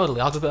 no, totally.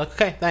 I'll just be like,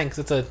 okay, thanks.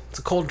 It's a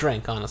cold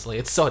drink. Honestly,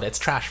 it's soda. It's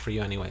trash for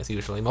you, anyways.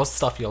 Usually, most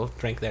stuff you'll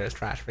drink there is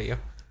trash for you.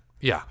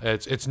 Yeah,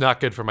 it's not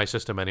good for my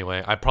system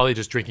anyway. I'm probably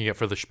just drinking it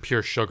for the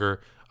pure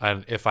sugar.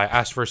 And if I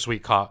ask for a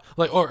sweet coffee,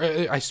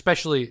 I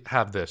especially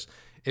have this.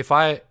 If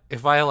I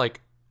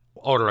like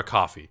order a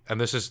coffee, and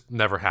this has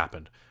never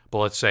happened, but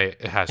let's say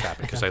it has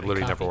happened because I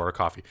literally never order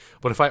coffee.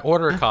 But if I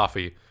order a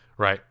coffee,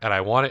 right, and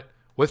I want it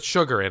with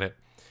sugar in it,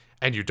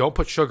 and you don't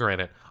put sugar in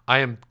it, I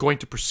am going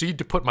to proceed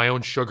to put my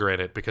own sugar in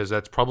it because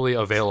that's probably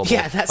available.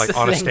 Yeah, that's like the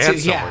on a thing stand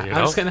too. somewhere. Yeah, You know?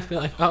 I'm just gonna feel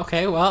like,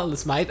 okay, well,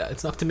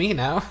 it's up to me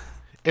now.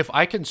 If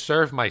I can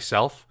serve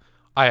myself,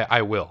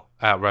 I will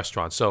at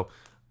restaurants. So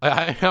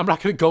I'm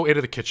not gonna go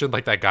into the kitchen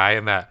like that guy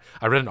in that.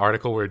 I read an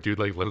article where a dude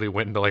like literally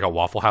went into like a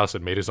Waffle House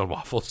and made his own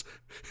waffles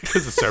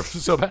because the service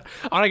was so bad.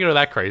 I'm not gonna go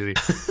that crazy,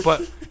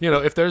 but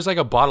if there's like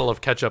a bottle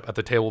of ketchup at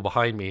the table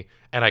behind me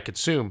and I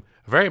consume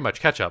very much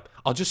ketchup,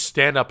 I'll just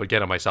stand up and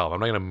get it myself. I'm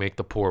not gonna make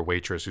the poor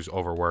waitress who's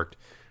overworked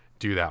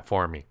do that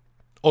for me.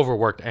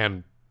 Overworked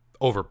and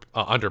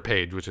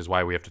underpaid, which is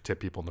why we have to tip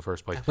people in the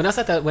first place. When I was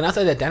at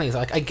the Denny's,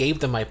 like I gave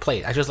them my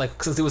plate. I just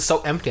like since it was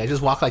so empty, I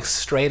just walked like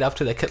straight up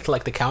to the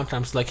counter.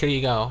 I'm just like, here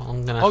you go.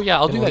 I'm gonna. Oh yeah,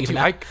 I'll do gonna that leave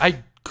too.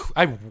 now.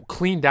 I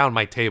clean down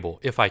my table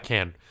if I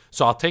can.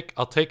 So I'll take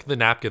the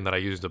napkin that I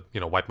use to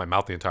wipe my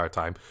mouth the entire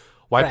time,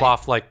 wipe Right.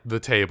 off like the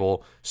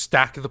table,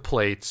 stack the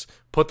plates,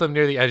 put them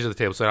near the edge of the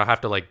table so I don't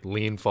have to like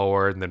lean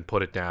forward and then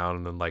put it down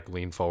and then like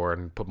lean forward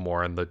and put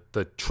more in the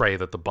tray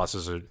that the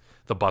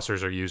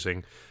bussers are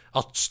using.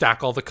 I'll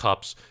stack all the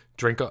cups,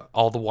 drink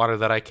all the water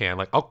that I can.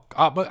 Like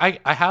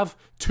I have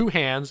two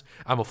hands.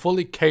 I'm a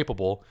fully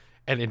capable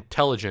and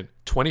intelligent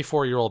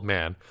 24-year-old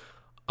man.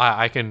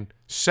 I can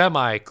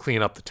semi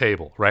clean up the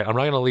table, right? I'm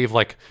not gonna leave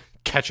like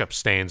ketchup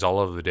stains all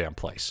over the damn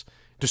place.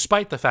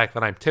 Despite the fact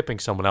that I'm tipping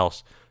someone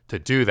else to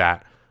do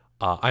that,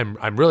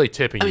 I'm really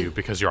tipping you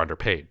because you're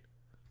underpaid.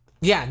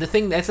 Yeah,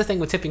 that's the thing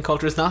with tipping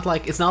culture. It's not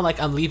like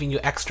I'm leaving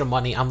you extra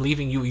money. I'm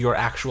leaving you your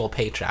actual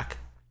paycheck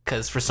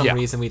because for some Yeah.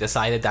 reason we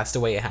decided that's the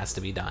way it has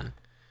to be done.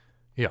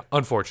 Yeah,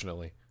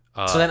 unfortunately.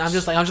 So then I'm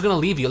just gonna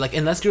leave you, like,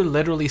 unless you're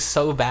literally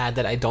so bad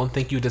that I don't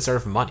think you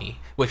deserve money,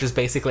 which is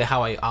basically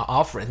how I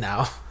offer it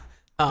now.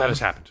 That has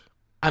happened.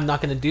 I'm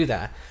not gonna do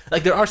that.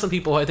 Like, there are some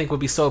people who I think would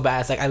be so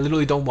bad. It's like, I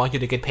literally don't want you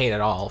to get paid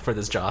at all for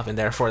this job, and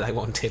therefore I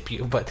won't tip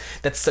you. But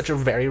that's such a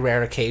very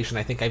rare occasion.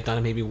 I think I've done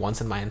it maybe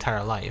once in my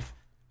entire life.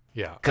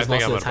 Yeah, Because I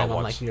think most of I've the done it time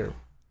I'm once. like,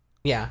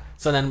 yeah.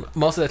 So then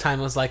most of the time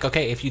it was like,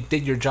 okay, if you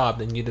did your job,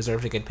 then you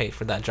deserve to get paid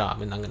for that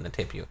job, and I'm gonna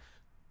tip you.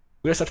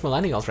 We're such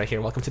millennials right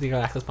here. Welcome to the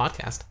Early Access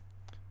Podcast.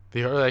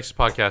 The Early Access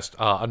Podcast,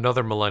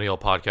 another millennial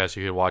podcast.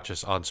 You can watch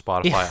us on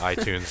Spotify, Yeah.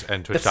 iTunes,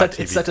 and It's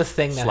Twitch.tv. such a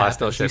thing that /Del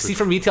happens. You Shepard. see,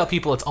 from retail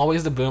people, it's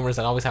always the boomers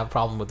that always have a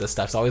problem with this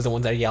stuff. It's always the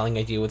ones that are yelling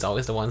at you. It's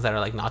always the ones that are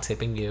like not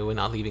tipping you and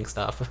not leaving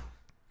stuff.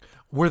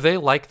 Were they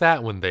like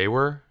that when they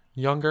were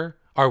younger?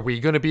 Are we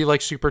going to be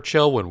like super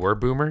chill when we're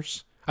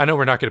boomers? I know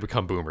we're not going to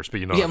become boomers, but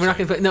Yeah, we're not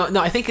gonna.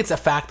 No. I think it's a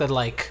fact that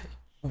like,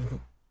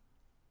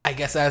 I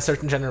guess at a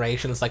certain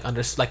generation, it's like I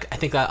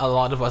think that a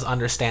lot of us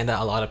understand that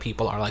a lot of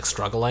people are like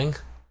struggling.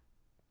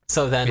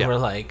 So then Yeah. we're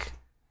like,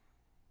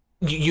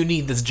 you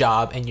need this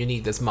job and you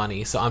need this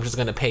money, so I'm just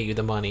gonna pay you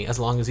the money as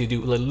long as you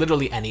do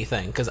literally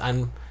anything. Because I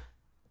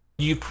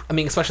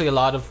mean, especially a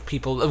lot of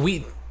people,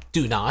 we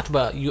do not,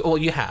 but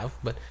you have,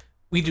 but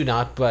we do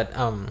not. But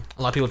a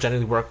lot of people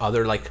generally work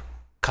other like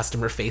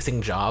customer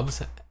facing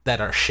jobs that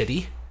are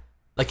shitty.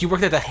 Like, you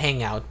worked at the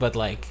Hangout, but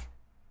like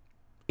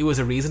it was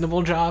a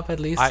reasonable job at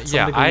least. But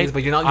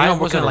you're not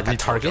working at like a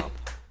Target.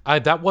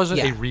 That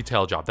wasn't a Yeah.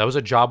 retail job. That was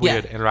a job where Yeah.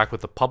 you had to interact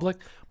with the public,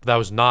 but that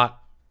was not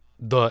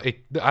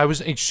I was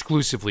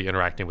exclusively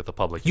interacting with the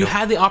public. You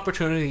had the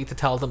opportunity to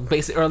tell them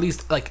basically, or at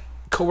least like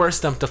coerce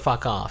them to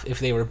fuck off if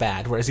they were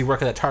bad. Whereas you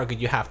work at a Target,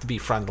 you have to be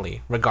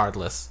friendly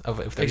regardless of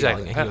if they're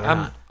Exactly. yelling at you or And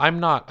not. I'm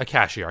not a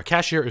cashier. A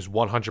cashier is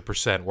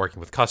 100% working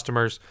with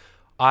customers.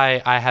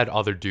 I had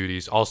other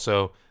duties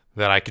also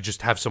that I could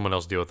just have someone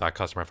else deal with that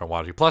customer if I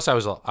wanted to. Plus, I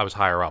was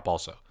higher up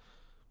also.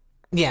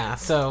 Yeah,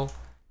 so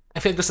I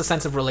feel just a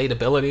sense of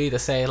relatability to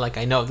say like,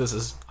 I know this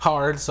is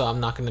hard, so I'm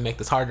not going to make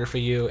this harder for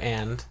you,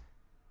 and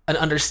an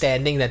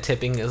understanding that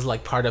tipping is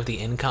like part of the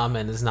income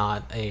and is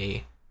not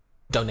a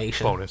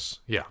donation. Bonus.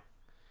 Yeah.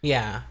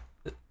 Yeah.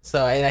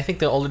 So, and I think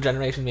the older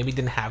generation maybe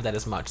didn't have that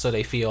as much, so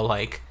they feel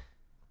like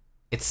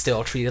it's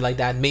still treated like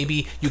that.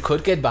 Maybe you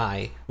could get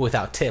by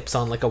without tips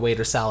on like a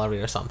waiter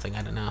salary or something.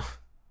 I don't know.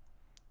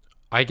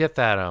 I get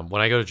that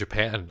when I go to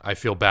Japan, I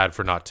feel bad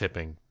for not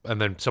tipping, and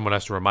then someone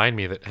has to remind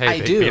me that hey, I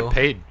they do. get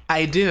paid.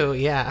 I do,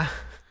 yeah.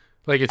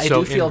 Like it's I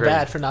so do feel ingrained.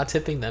 bad for not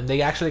tipping them.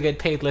 They actually get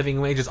paid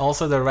living wages.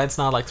 Also, the rent's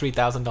not like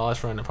 $3,000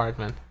 for an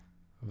apartment.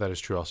 That is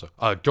true. Also,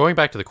 going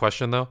back to the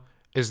question though,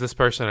 is this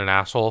person an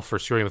asshole for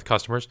screwing with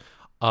customers?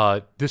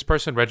 This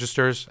person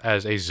registers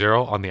as a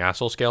 0 on the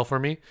asshole scale for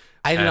me.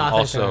 I do And not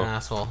think they're also- an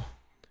asshole.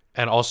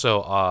 And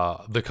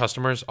also, the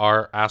customers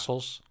are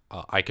assholes.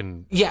 I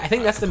can. Yeah, I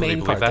think that's the completely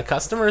main believe part. The that.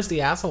 customer is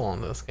the asshole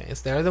in this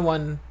case. They're the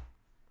one.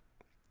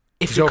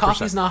 If your 0%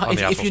 coffee's not, on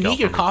the if asshole you scale need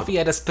your for me. coffee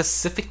at a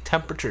specific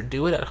temperature,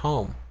 do it at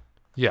home.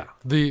 Yeah,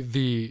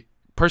 the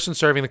person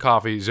serving the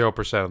coffee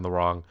 0% in the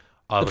wrong.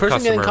 The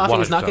person getting customer,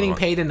 coffee is not 100% getting wrong.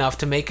 paid enough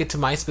to make it to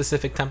my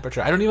specific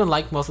temperature. I don't even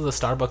like most of the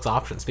Starbucks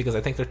options because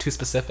I think they're too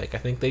specific. I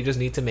think they just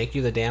need to make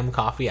you the damn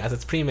coffee as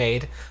it's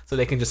pre-made so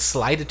they can just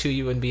slide it to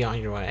you and be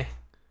on your way.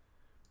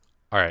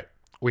 All right,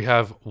 we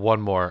have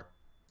one more.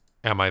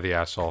 Am I the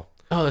asshole?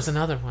 Oh, there's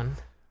another one.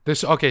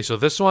 So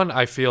this one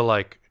I feel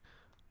like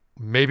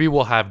maybe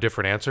we'll have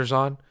different answers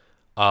on.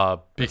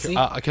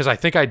 Because I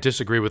think I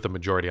disagree with the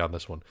majority on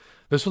this one.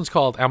 This one's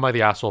called "Am I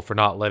the asshole for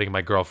not letting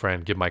my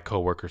girlfriend give my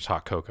coworkers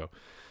hot cocoa?"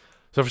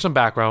 So for some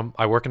background,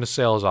 I work in a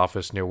sales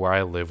office near where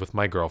I live with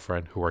my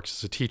girlfriend, who works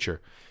as a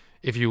teacher.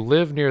 If you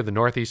live near the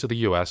northeast of the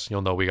U.S.,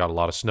 you'll know we got a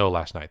lot of snow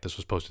last night. This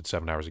was posted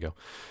 7 hours ago.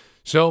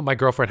 So my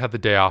girlfriend had the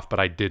day off, but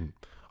I didn't.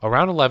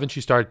 Around 11,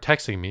 she started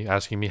texting me,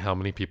 asking me how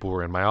many people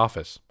were in my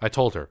office. I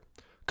told her.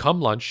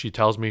 Come lunch, she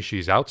tells me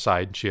she's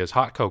outside and she has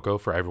hot cocoa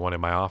for everyone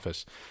in my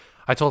office.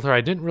 I told her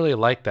I didn't really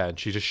like that, and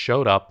she just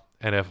showed up,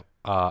 and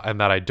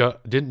that I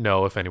didn't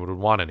know if anyone would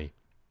want any.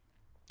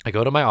 I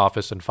go to my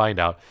office and find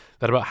out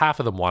that about half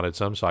of them wanted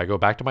some, so I go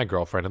back to my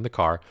girlfriend in the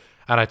car,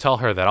 and I tell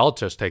her that I'll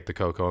just take the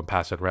cocoa and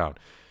pass it around.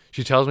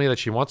 She tells me that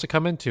she wants to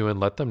come in too and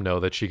let them know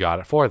that she got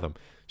it for them.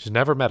 She's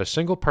never met a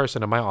single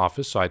person in my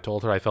office, so I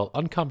told her I felt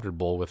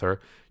uncomfortable with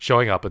her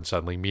showing up and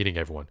suddenly meeting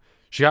everyone.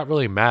 She got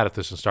really mad at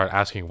this and started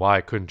asking why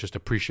I couldn't just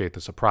appreciate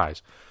the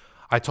surprise.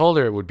 I told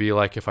her it would be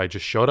like if I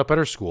just showed up at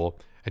her school,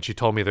 and she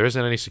told me there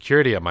isn't any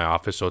security at my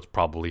office, so it's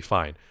probably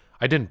fine.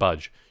 I didn't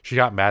budge. She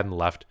got mad and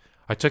left.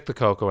 I took the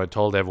cocoa and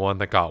told everyone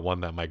that got one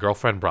that my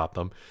girlfriend brought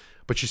them,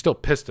 but she's still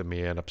pissed at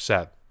me and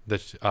upset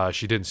that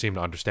she didn't seem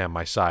to understand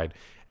my side.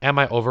 Am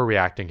I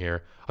overreacting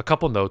here? A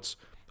couple notes.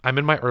 I'm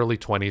in my early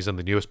 20s and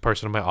the newest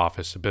person in my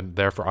office. I've been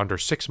there for under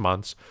 6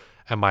 months,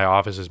 and my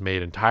office is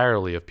made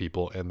entirely of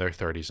people in their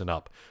 30s and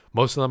up.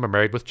 Most of them are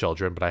married with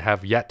children, but I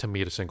have yet to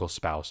meet a single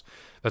spouse.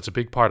 That's a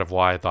big part of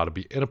why I thought it'd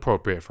be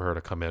inappropriate for her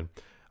to come in.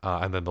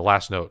 And then the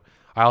last note.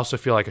 I also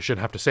feel like I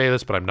shouldn't have to say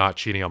this, but I'm not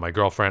cheating on my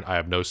girlfriend. I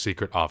have no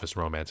secret office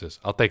romances.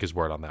 I'll take his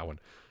word on that one.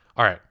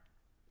 All right.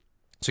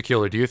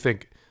 Secular, do you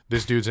think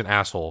this dude's an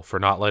asshole for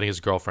not letting his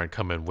girlfriend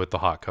come in with the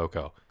hot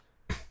cocoa?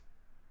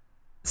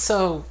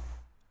 So,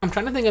 I'm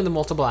trying to think of the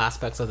multiple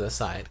aspects of this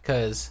side,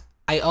 because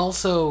I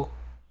also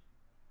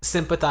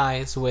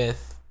sympathize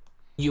with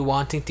you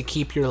wanting to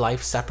keep your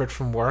life separate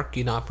from work.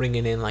 You not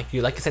bringing in, like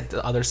I said,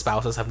 the other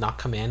spouses have not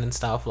come in and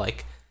stuff.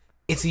 Like,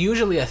 it's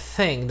usually a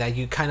thing that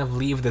you kind of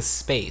leave this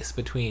space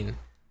between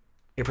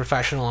your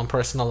professional and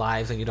personal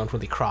lives, and you don't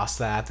really cross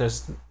that.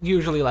 There's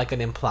usually like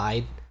an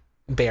implied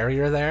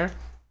barrier there.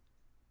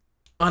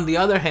 On the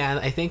other hand,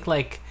 I think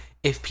like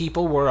if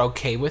people were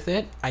okay with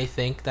it, I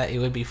think that it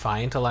would be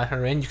fine to let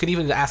her in. You could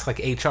even ask like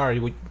HR,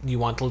 you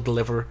want to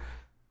deliver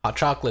hot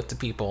chocolate to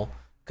people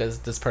because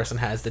this person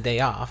has the day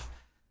off.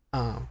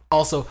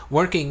 Also,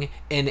 working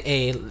in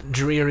a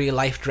dreary,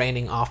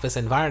 life-draining office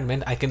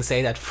environment, I can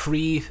say that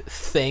free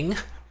thing,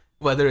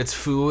 whether it's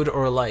food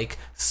or like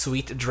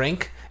sweet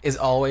drink, is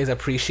always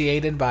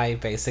appreciated by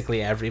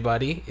basically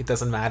everybody. It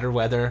doesn't matter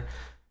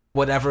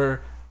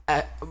whatever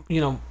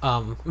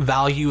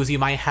values you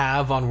might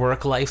have on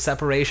work-life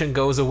separation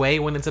goes away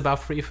when it's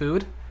about free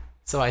food.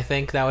 So I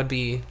think that would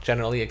be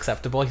generally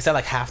acceptable. He said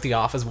like half the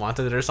office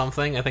wanted it or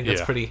something. I think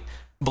that's pretty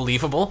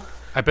believable.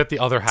 I bet the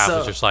other half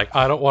is just like,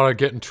 I don't want to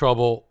get in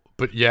trouble,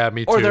 but yeah,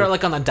 me too. Or they're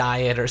like on a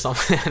diet or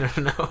something. I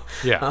don't know.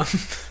 Yeah.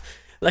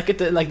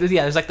 There's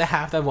like the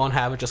half that won't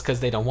have it just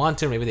because they don't want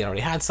to. Maybe they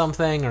already had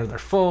something, or they're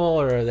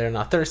full, or they're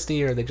not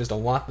thirsty, or they just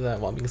don't want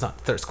that. Well, it's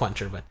not thirst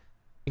quencher, but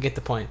you get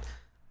the point.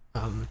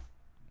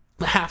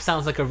 Half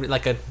sounds like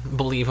a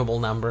believable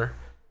number.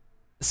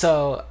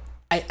 So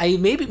I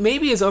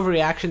maybe his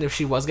overreaction, if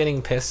she was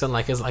getting pissed and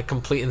like his like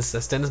complete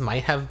insistence,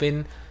 might have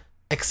been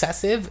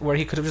excessive, where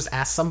he could have just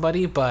asked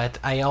somebody. But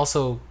I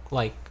also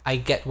I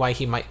get why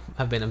he might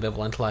have been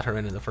ambivalent to let her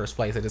in the first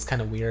place. It is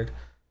kind of weird,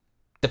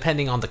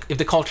 depending on if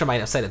the culture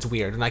might have said it's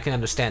weird, and I can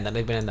understand that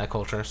they've been in that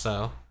culture.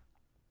 So,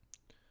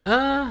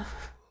 I'm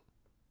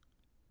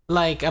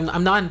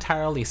not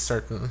entirely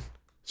certain.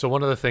 So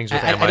one of the things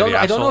with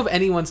I don't know if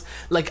anyone's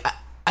like.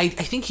 I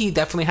think he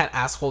definitely had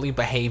assholey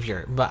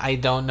behavior, but I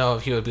don't know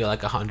if he would be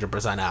like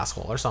 100%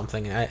 asshole or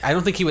something. I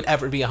don't think he would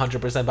ever be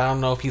 100%, but I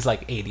don't know if he's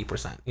like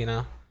 80%, you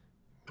know?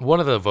 One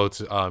of the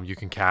votes you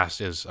can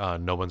cast is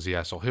no one's the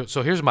asshole.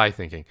 So here's my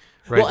thinking.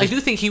 Right? Well, I do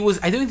think he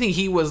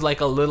was like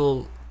a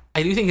little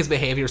I do think his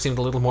behavior seemed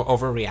a little more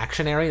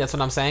overreactionary. That's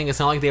what I'm saying. It's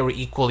not like they were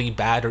equally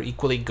bad or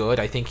equally good.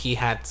 I think he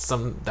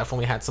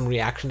definitely had some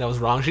reaction that was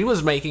wrong. She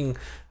was making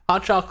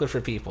hot chocolate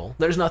for people.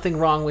 There's nothing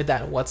wrong with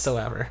that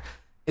whatsoever.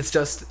 It's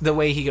just the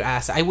way he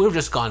asked. I would have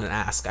just gone and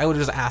asked. I would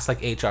have just asked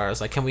like HRs,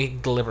 like, can we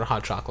deliver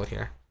hot chocolate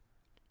here?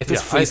 If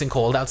it's freezing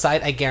cold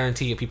outside, I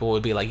guarantee you people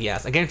would be like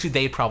yes. I guarantee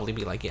they'd probably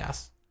be like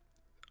yes.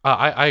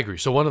 I agree.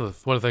 So one of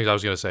the things I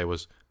was gonna say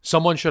was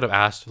someone should have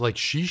asked, like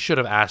she should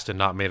have asked and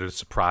not made it a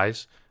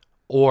surprise,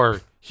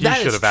 or he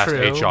should have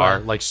asked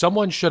HR. Like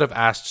someone should have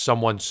asked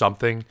someone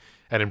something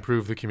and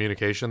improved the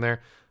communication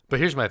there. But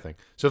here's my thing.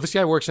 So this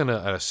guy works in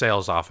a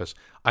sales office.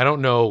 I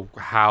don't know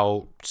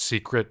how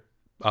secret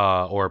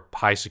or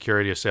high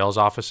security a sales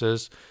office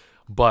is,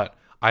 but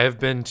I have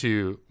been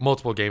to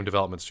multiple game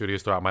development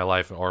studios throughout my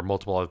life, or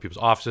multiple other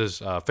people's offices,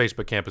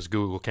 Facebook campus,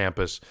 Google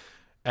campus,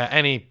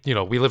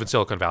 we live in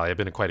Silicon Valley. I've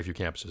been to quite a few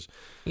campuses.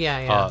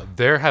 Yeah.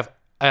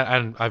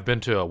 And I've been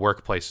to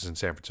workplaces in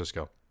San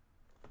Francisco.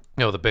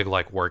 The big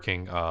like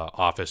working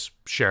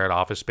shared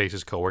office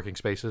spaces, co-working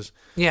spaces.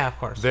 Yeah, of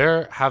course.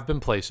 There have been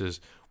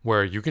places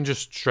where you can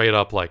just straight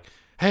up like,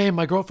 hey,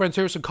 my girlfriend's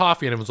here with some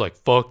coffee, and everyone's like,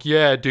 fuck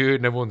yeah, dude,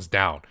 and everyone's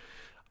down.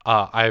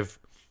 I've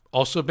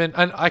also been,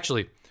 and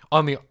actually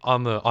on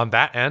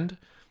that end,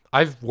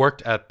 I've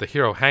worked at the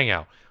Hero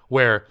Hangout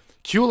where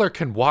Kueller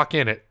can walk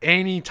in at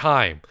any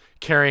time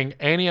carrying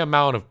any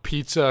amount of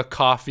pizza,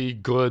 coffee,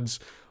 goods,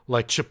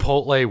 like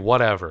Chipotle,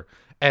 whatever,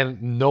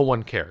 and no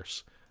one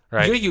cares,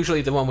 right? You're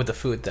usually the one with the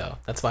food, though.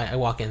 That's why I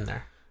walk in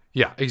there.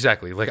 Yeah,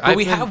 exactly. But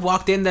we have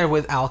walked in there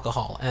with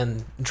alcohol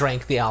and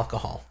drank the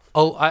alcohol.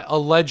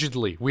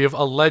 Allegedly, we have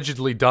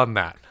allegedly done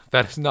that.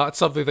 That is not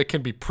something that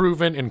can be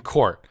proven in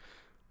court.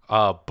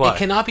 But it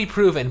cannot be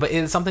proven, but it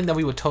is something that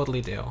we would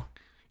totally do.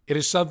 It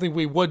is something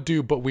we would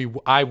do, but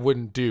I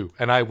wouldn't do,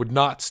 and I would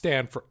not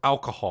stand for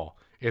alcohol.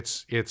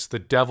 It's the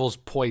devil's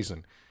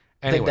poison.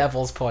 Anyway, the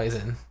devil's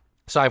poison.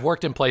 So I've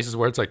worked in places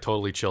where it's like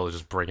totally chill to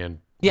just bring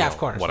in of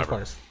course, whatever. Of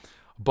course.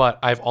 But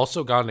I've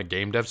also gone to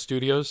game dev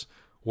studios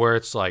where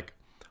it's like,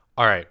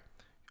 all right,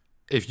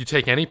 if you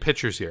take any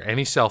pictures here,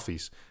 any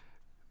selfies,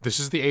 this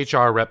is the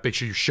HR rep. Make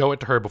sure you show it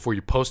to her before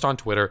you post on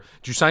Twitter.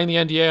 Did you sign the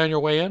NDA on your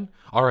way in?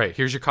 All right,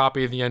 here's your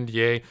copy of the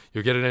NDA.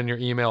 You'll get it in your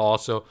email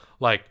also.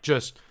 Like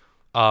just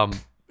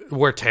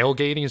where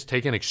tailgating is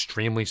taken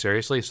extremely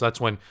seriously. So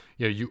that's when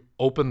you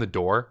open the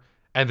door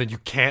and then you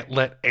can't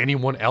let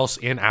anyone else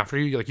in after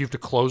you. Like you have to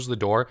close the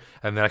door,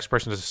 and the next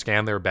person has to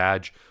scan their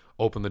badge,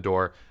 open the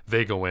door,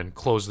 they go in,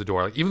 close the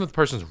door. Like even if the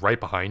person's right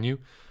behind you,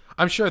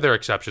 I'm sure there are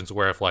exceptions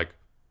where if like,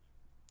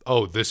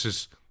 oh, this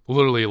is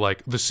literally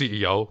like the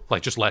CEO,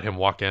 like just let him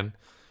walk in,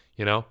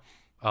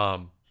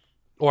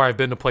 or I've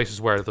been to places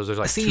where there's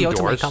like the CEO two doors.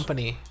 To my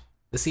company.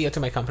 The CEO to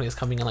my company is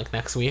coming in like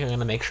next week. I'm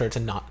gonna make sure to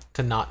not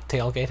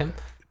tailgate him.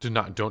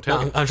 Don't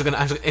tailgate.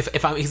 No,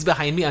 if he's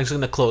behind me, I'm just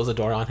gonna close the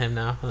door on him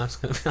now. I'm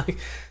just gonna be like.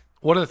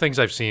 One of the things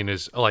I've seen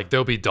is like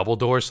there'll be double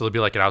doors, so there'll be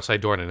like an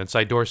outside door and an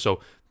inside door. So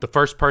the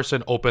first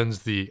person opens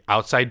the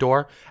outside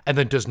door and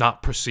then does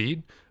not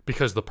proceed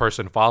because the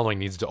person following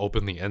needs to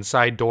open the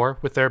inside door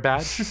with their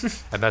badge,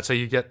 and that's how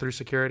you get through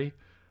security.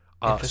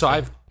 So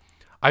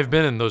I've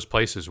been in those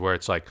places where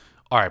it's like,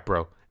 all right,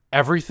 bro,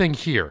 everything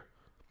here,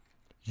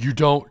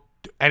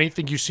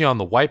 anything you see on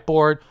the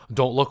whiteboard,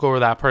 don't look over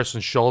that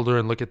person's shoulder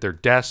and look at their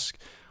desk.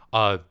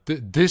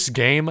 This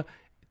game,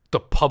 the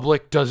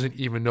public doesn't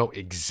even know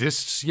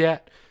exists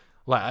yet.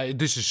 Like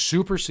this is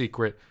super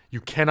secret. You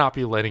cannot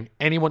be letting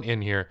anyone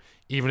in here,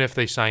 even if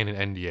they sign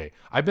an NDA.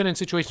 I've been in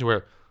situations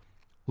where,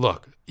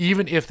 look,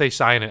 even if they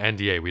sign an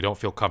NDA, we don't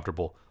feel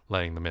comfortable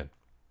letting them in.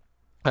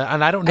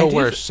 And I don't know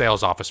where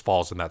sales office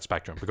falls in that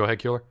spectrum. But go ahead,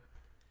 Keeler.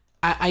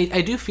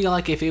 I do feel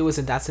like if it was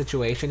in that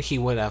situation, he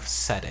would have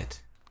said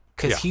it.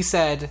 Because he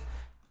said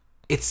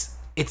it's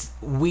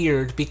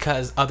weird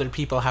because other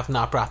people have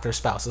not brought their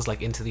spouses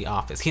like into the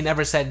office. He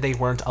never said they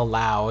weren't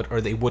allowed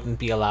or they wouldn't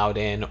be allowed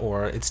in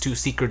or it's too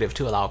secretive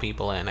to allow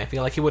people in. I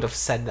feel like he would have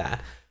said that.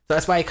 So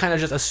that's why I kind of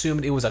just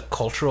assumed it was a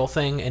cultural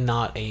thing and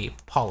not a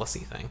policy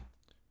thing.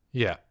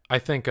 Yeah, I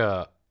think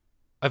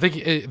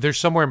there's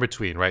somewhere in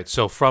between, right?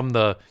 So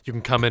you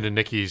can come into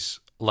Nikki's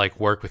like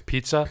work with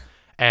pizza,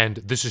 and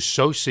this is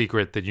so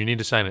secret that you need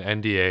to sign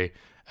an NDA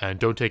and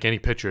don't take any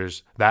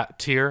pictures. That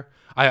tier,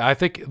 I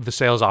think the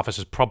sales office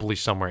is probably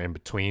somewhere in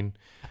between.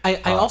 I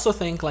also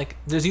think like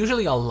there's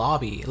usually a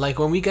lobby. Like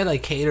when we get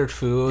like catered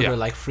food or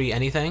like free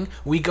anything,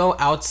 we go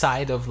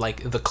outside of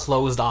like the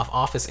closed off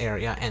office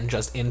area and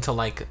just into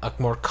like a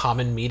more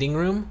common meeting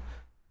room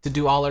to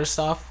do all our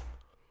stuff.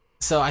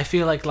 So I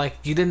feel like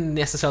you didn't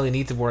necessarily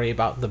need to worry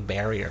about the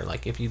barrier.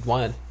 Like if you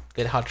want to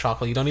get hot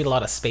chocolate, you don't need a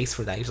lot of space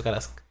for that. You just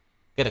gotta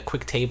get a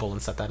quick table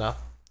and set that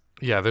up.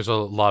 Yeah, there's a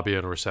lobby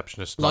and a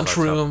receptionist. Lunch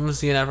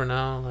rooms, you never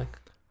know. Like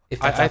if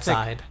that's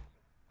outside.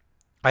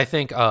 I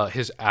think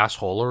his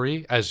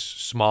assholery, as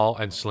small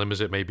and slim as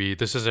it may be,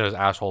 this isn't as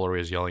assholery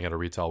as yelling at a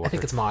retail worker. I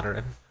think it's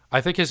moderate.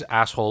 I think his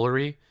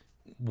assholery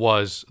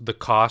was the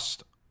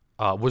cost,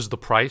 was the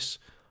price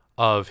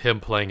of him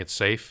playing it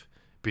safe,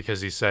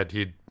 because he said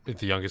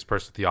the youngest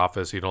person at the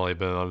office. He'd only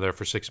been there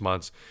for 6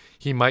 months.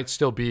 He might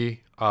still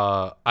be.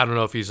 I don't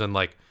know if he's in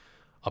like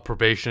a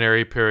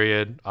probationary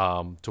period,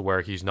 to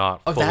where he's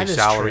not fully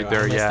salaried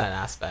there yet. That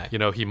aspect. You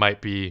know, he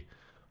might be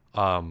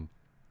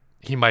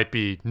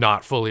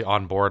not fully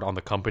on board on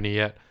the company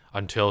yet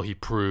until he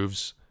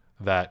proves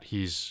that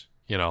he's,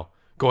 you know,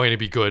 going to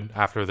be good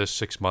after this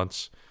 6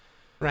 months.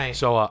 Right.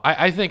 So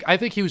I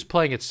think he was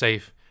playing it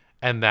safe,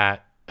 and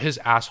that his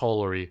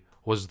assholery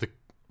was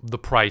the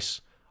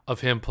price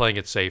of him playing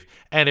it safe.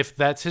 And if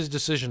that's his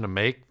decision to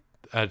make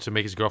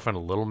his girlfriend a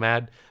little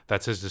mad,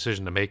 that's his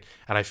decision to make.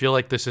 And I feel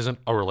like this isn't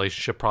a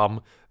relationship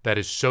problem that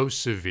is so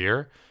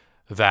severe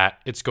that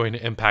it's going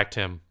to impact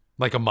him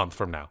like a month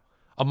from now.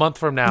 A month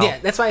from now. Yeah,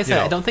 that's why I said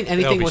I don't think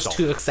anything was solved.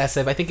 too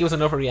excessive. I think it was an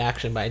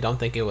overreaction, but I don't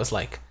think it was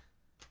like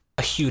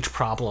a huge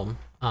problem.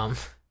 It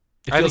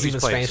feels even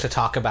strange to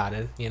talk about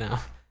it, you know.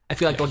 I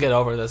feel like we'll get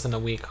over this in a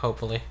week,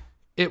 hopefully.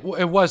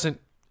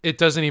 It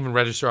doesn't even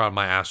register on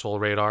my asshole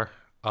radar.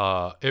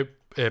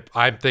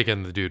 I'm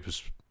thinking the dude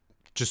was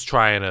just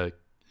trying to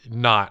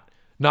not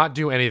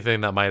do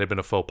anything that might have been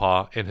a faux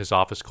pas in his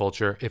office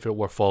culture if it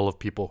were full of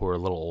people who are a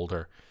little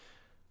older.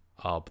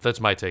 But that's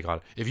my take on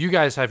it. If you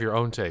guys have your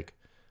own take,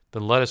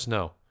 then let us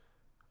know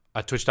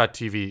at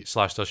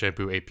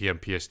twitch.tv/DelShampoo 8 p.m.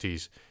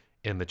 PSTs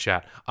in the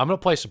chat. I'm going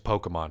to play some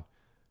Pokemon,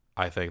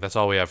 I think. That's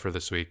all we have for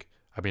this week.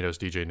 I mean, it was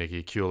DJ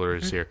Nikki. Kueller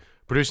is here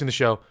producing the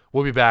show.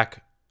 We'll be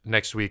back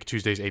next week,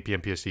 Tuesdays, 8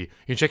 p.m. PST. You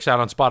can check us out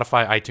on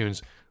Spotify,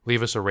 iTunes.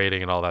 Leave us a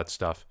rating and all that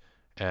stuff.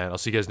 And I'll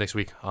see you guys next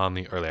week on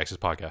the Early Access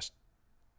Podcast.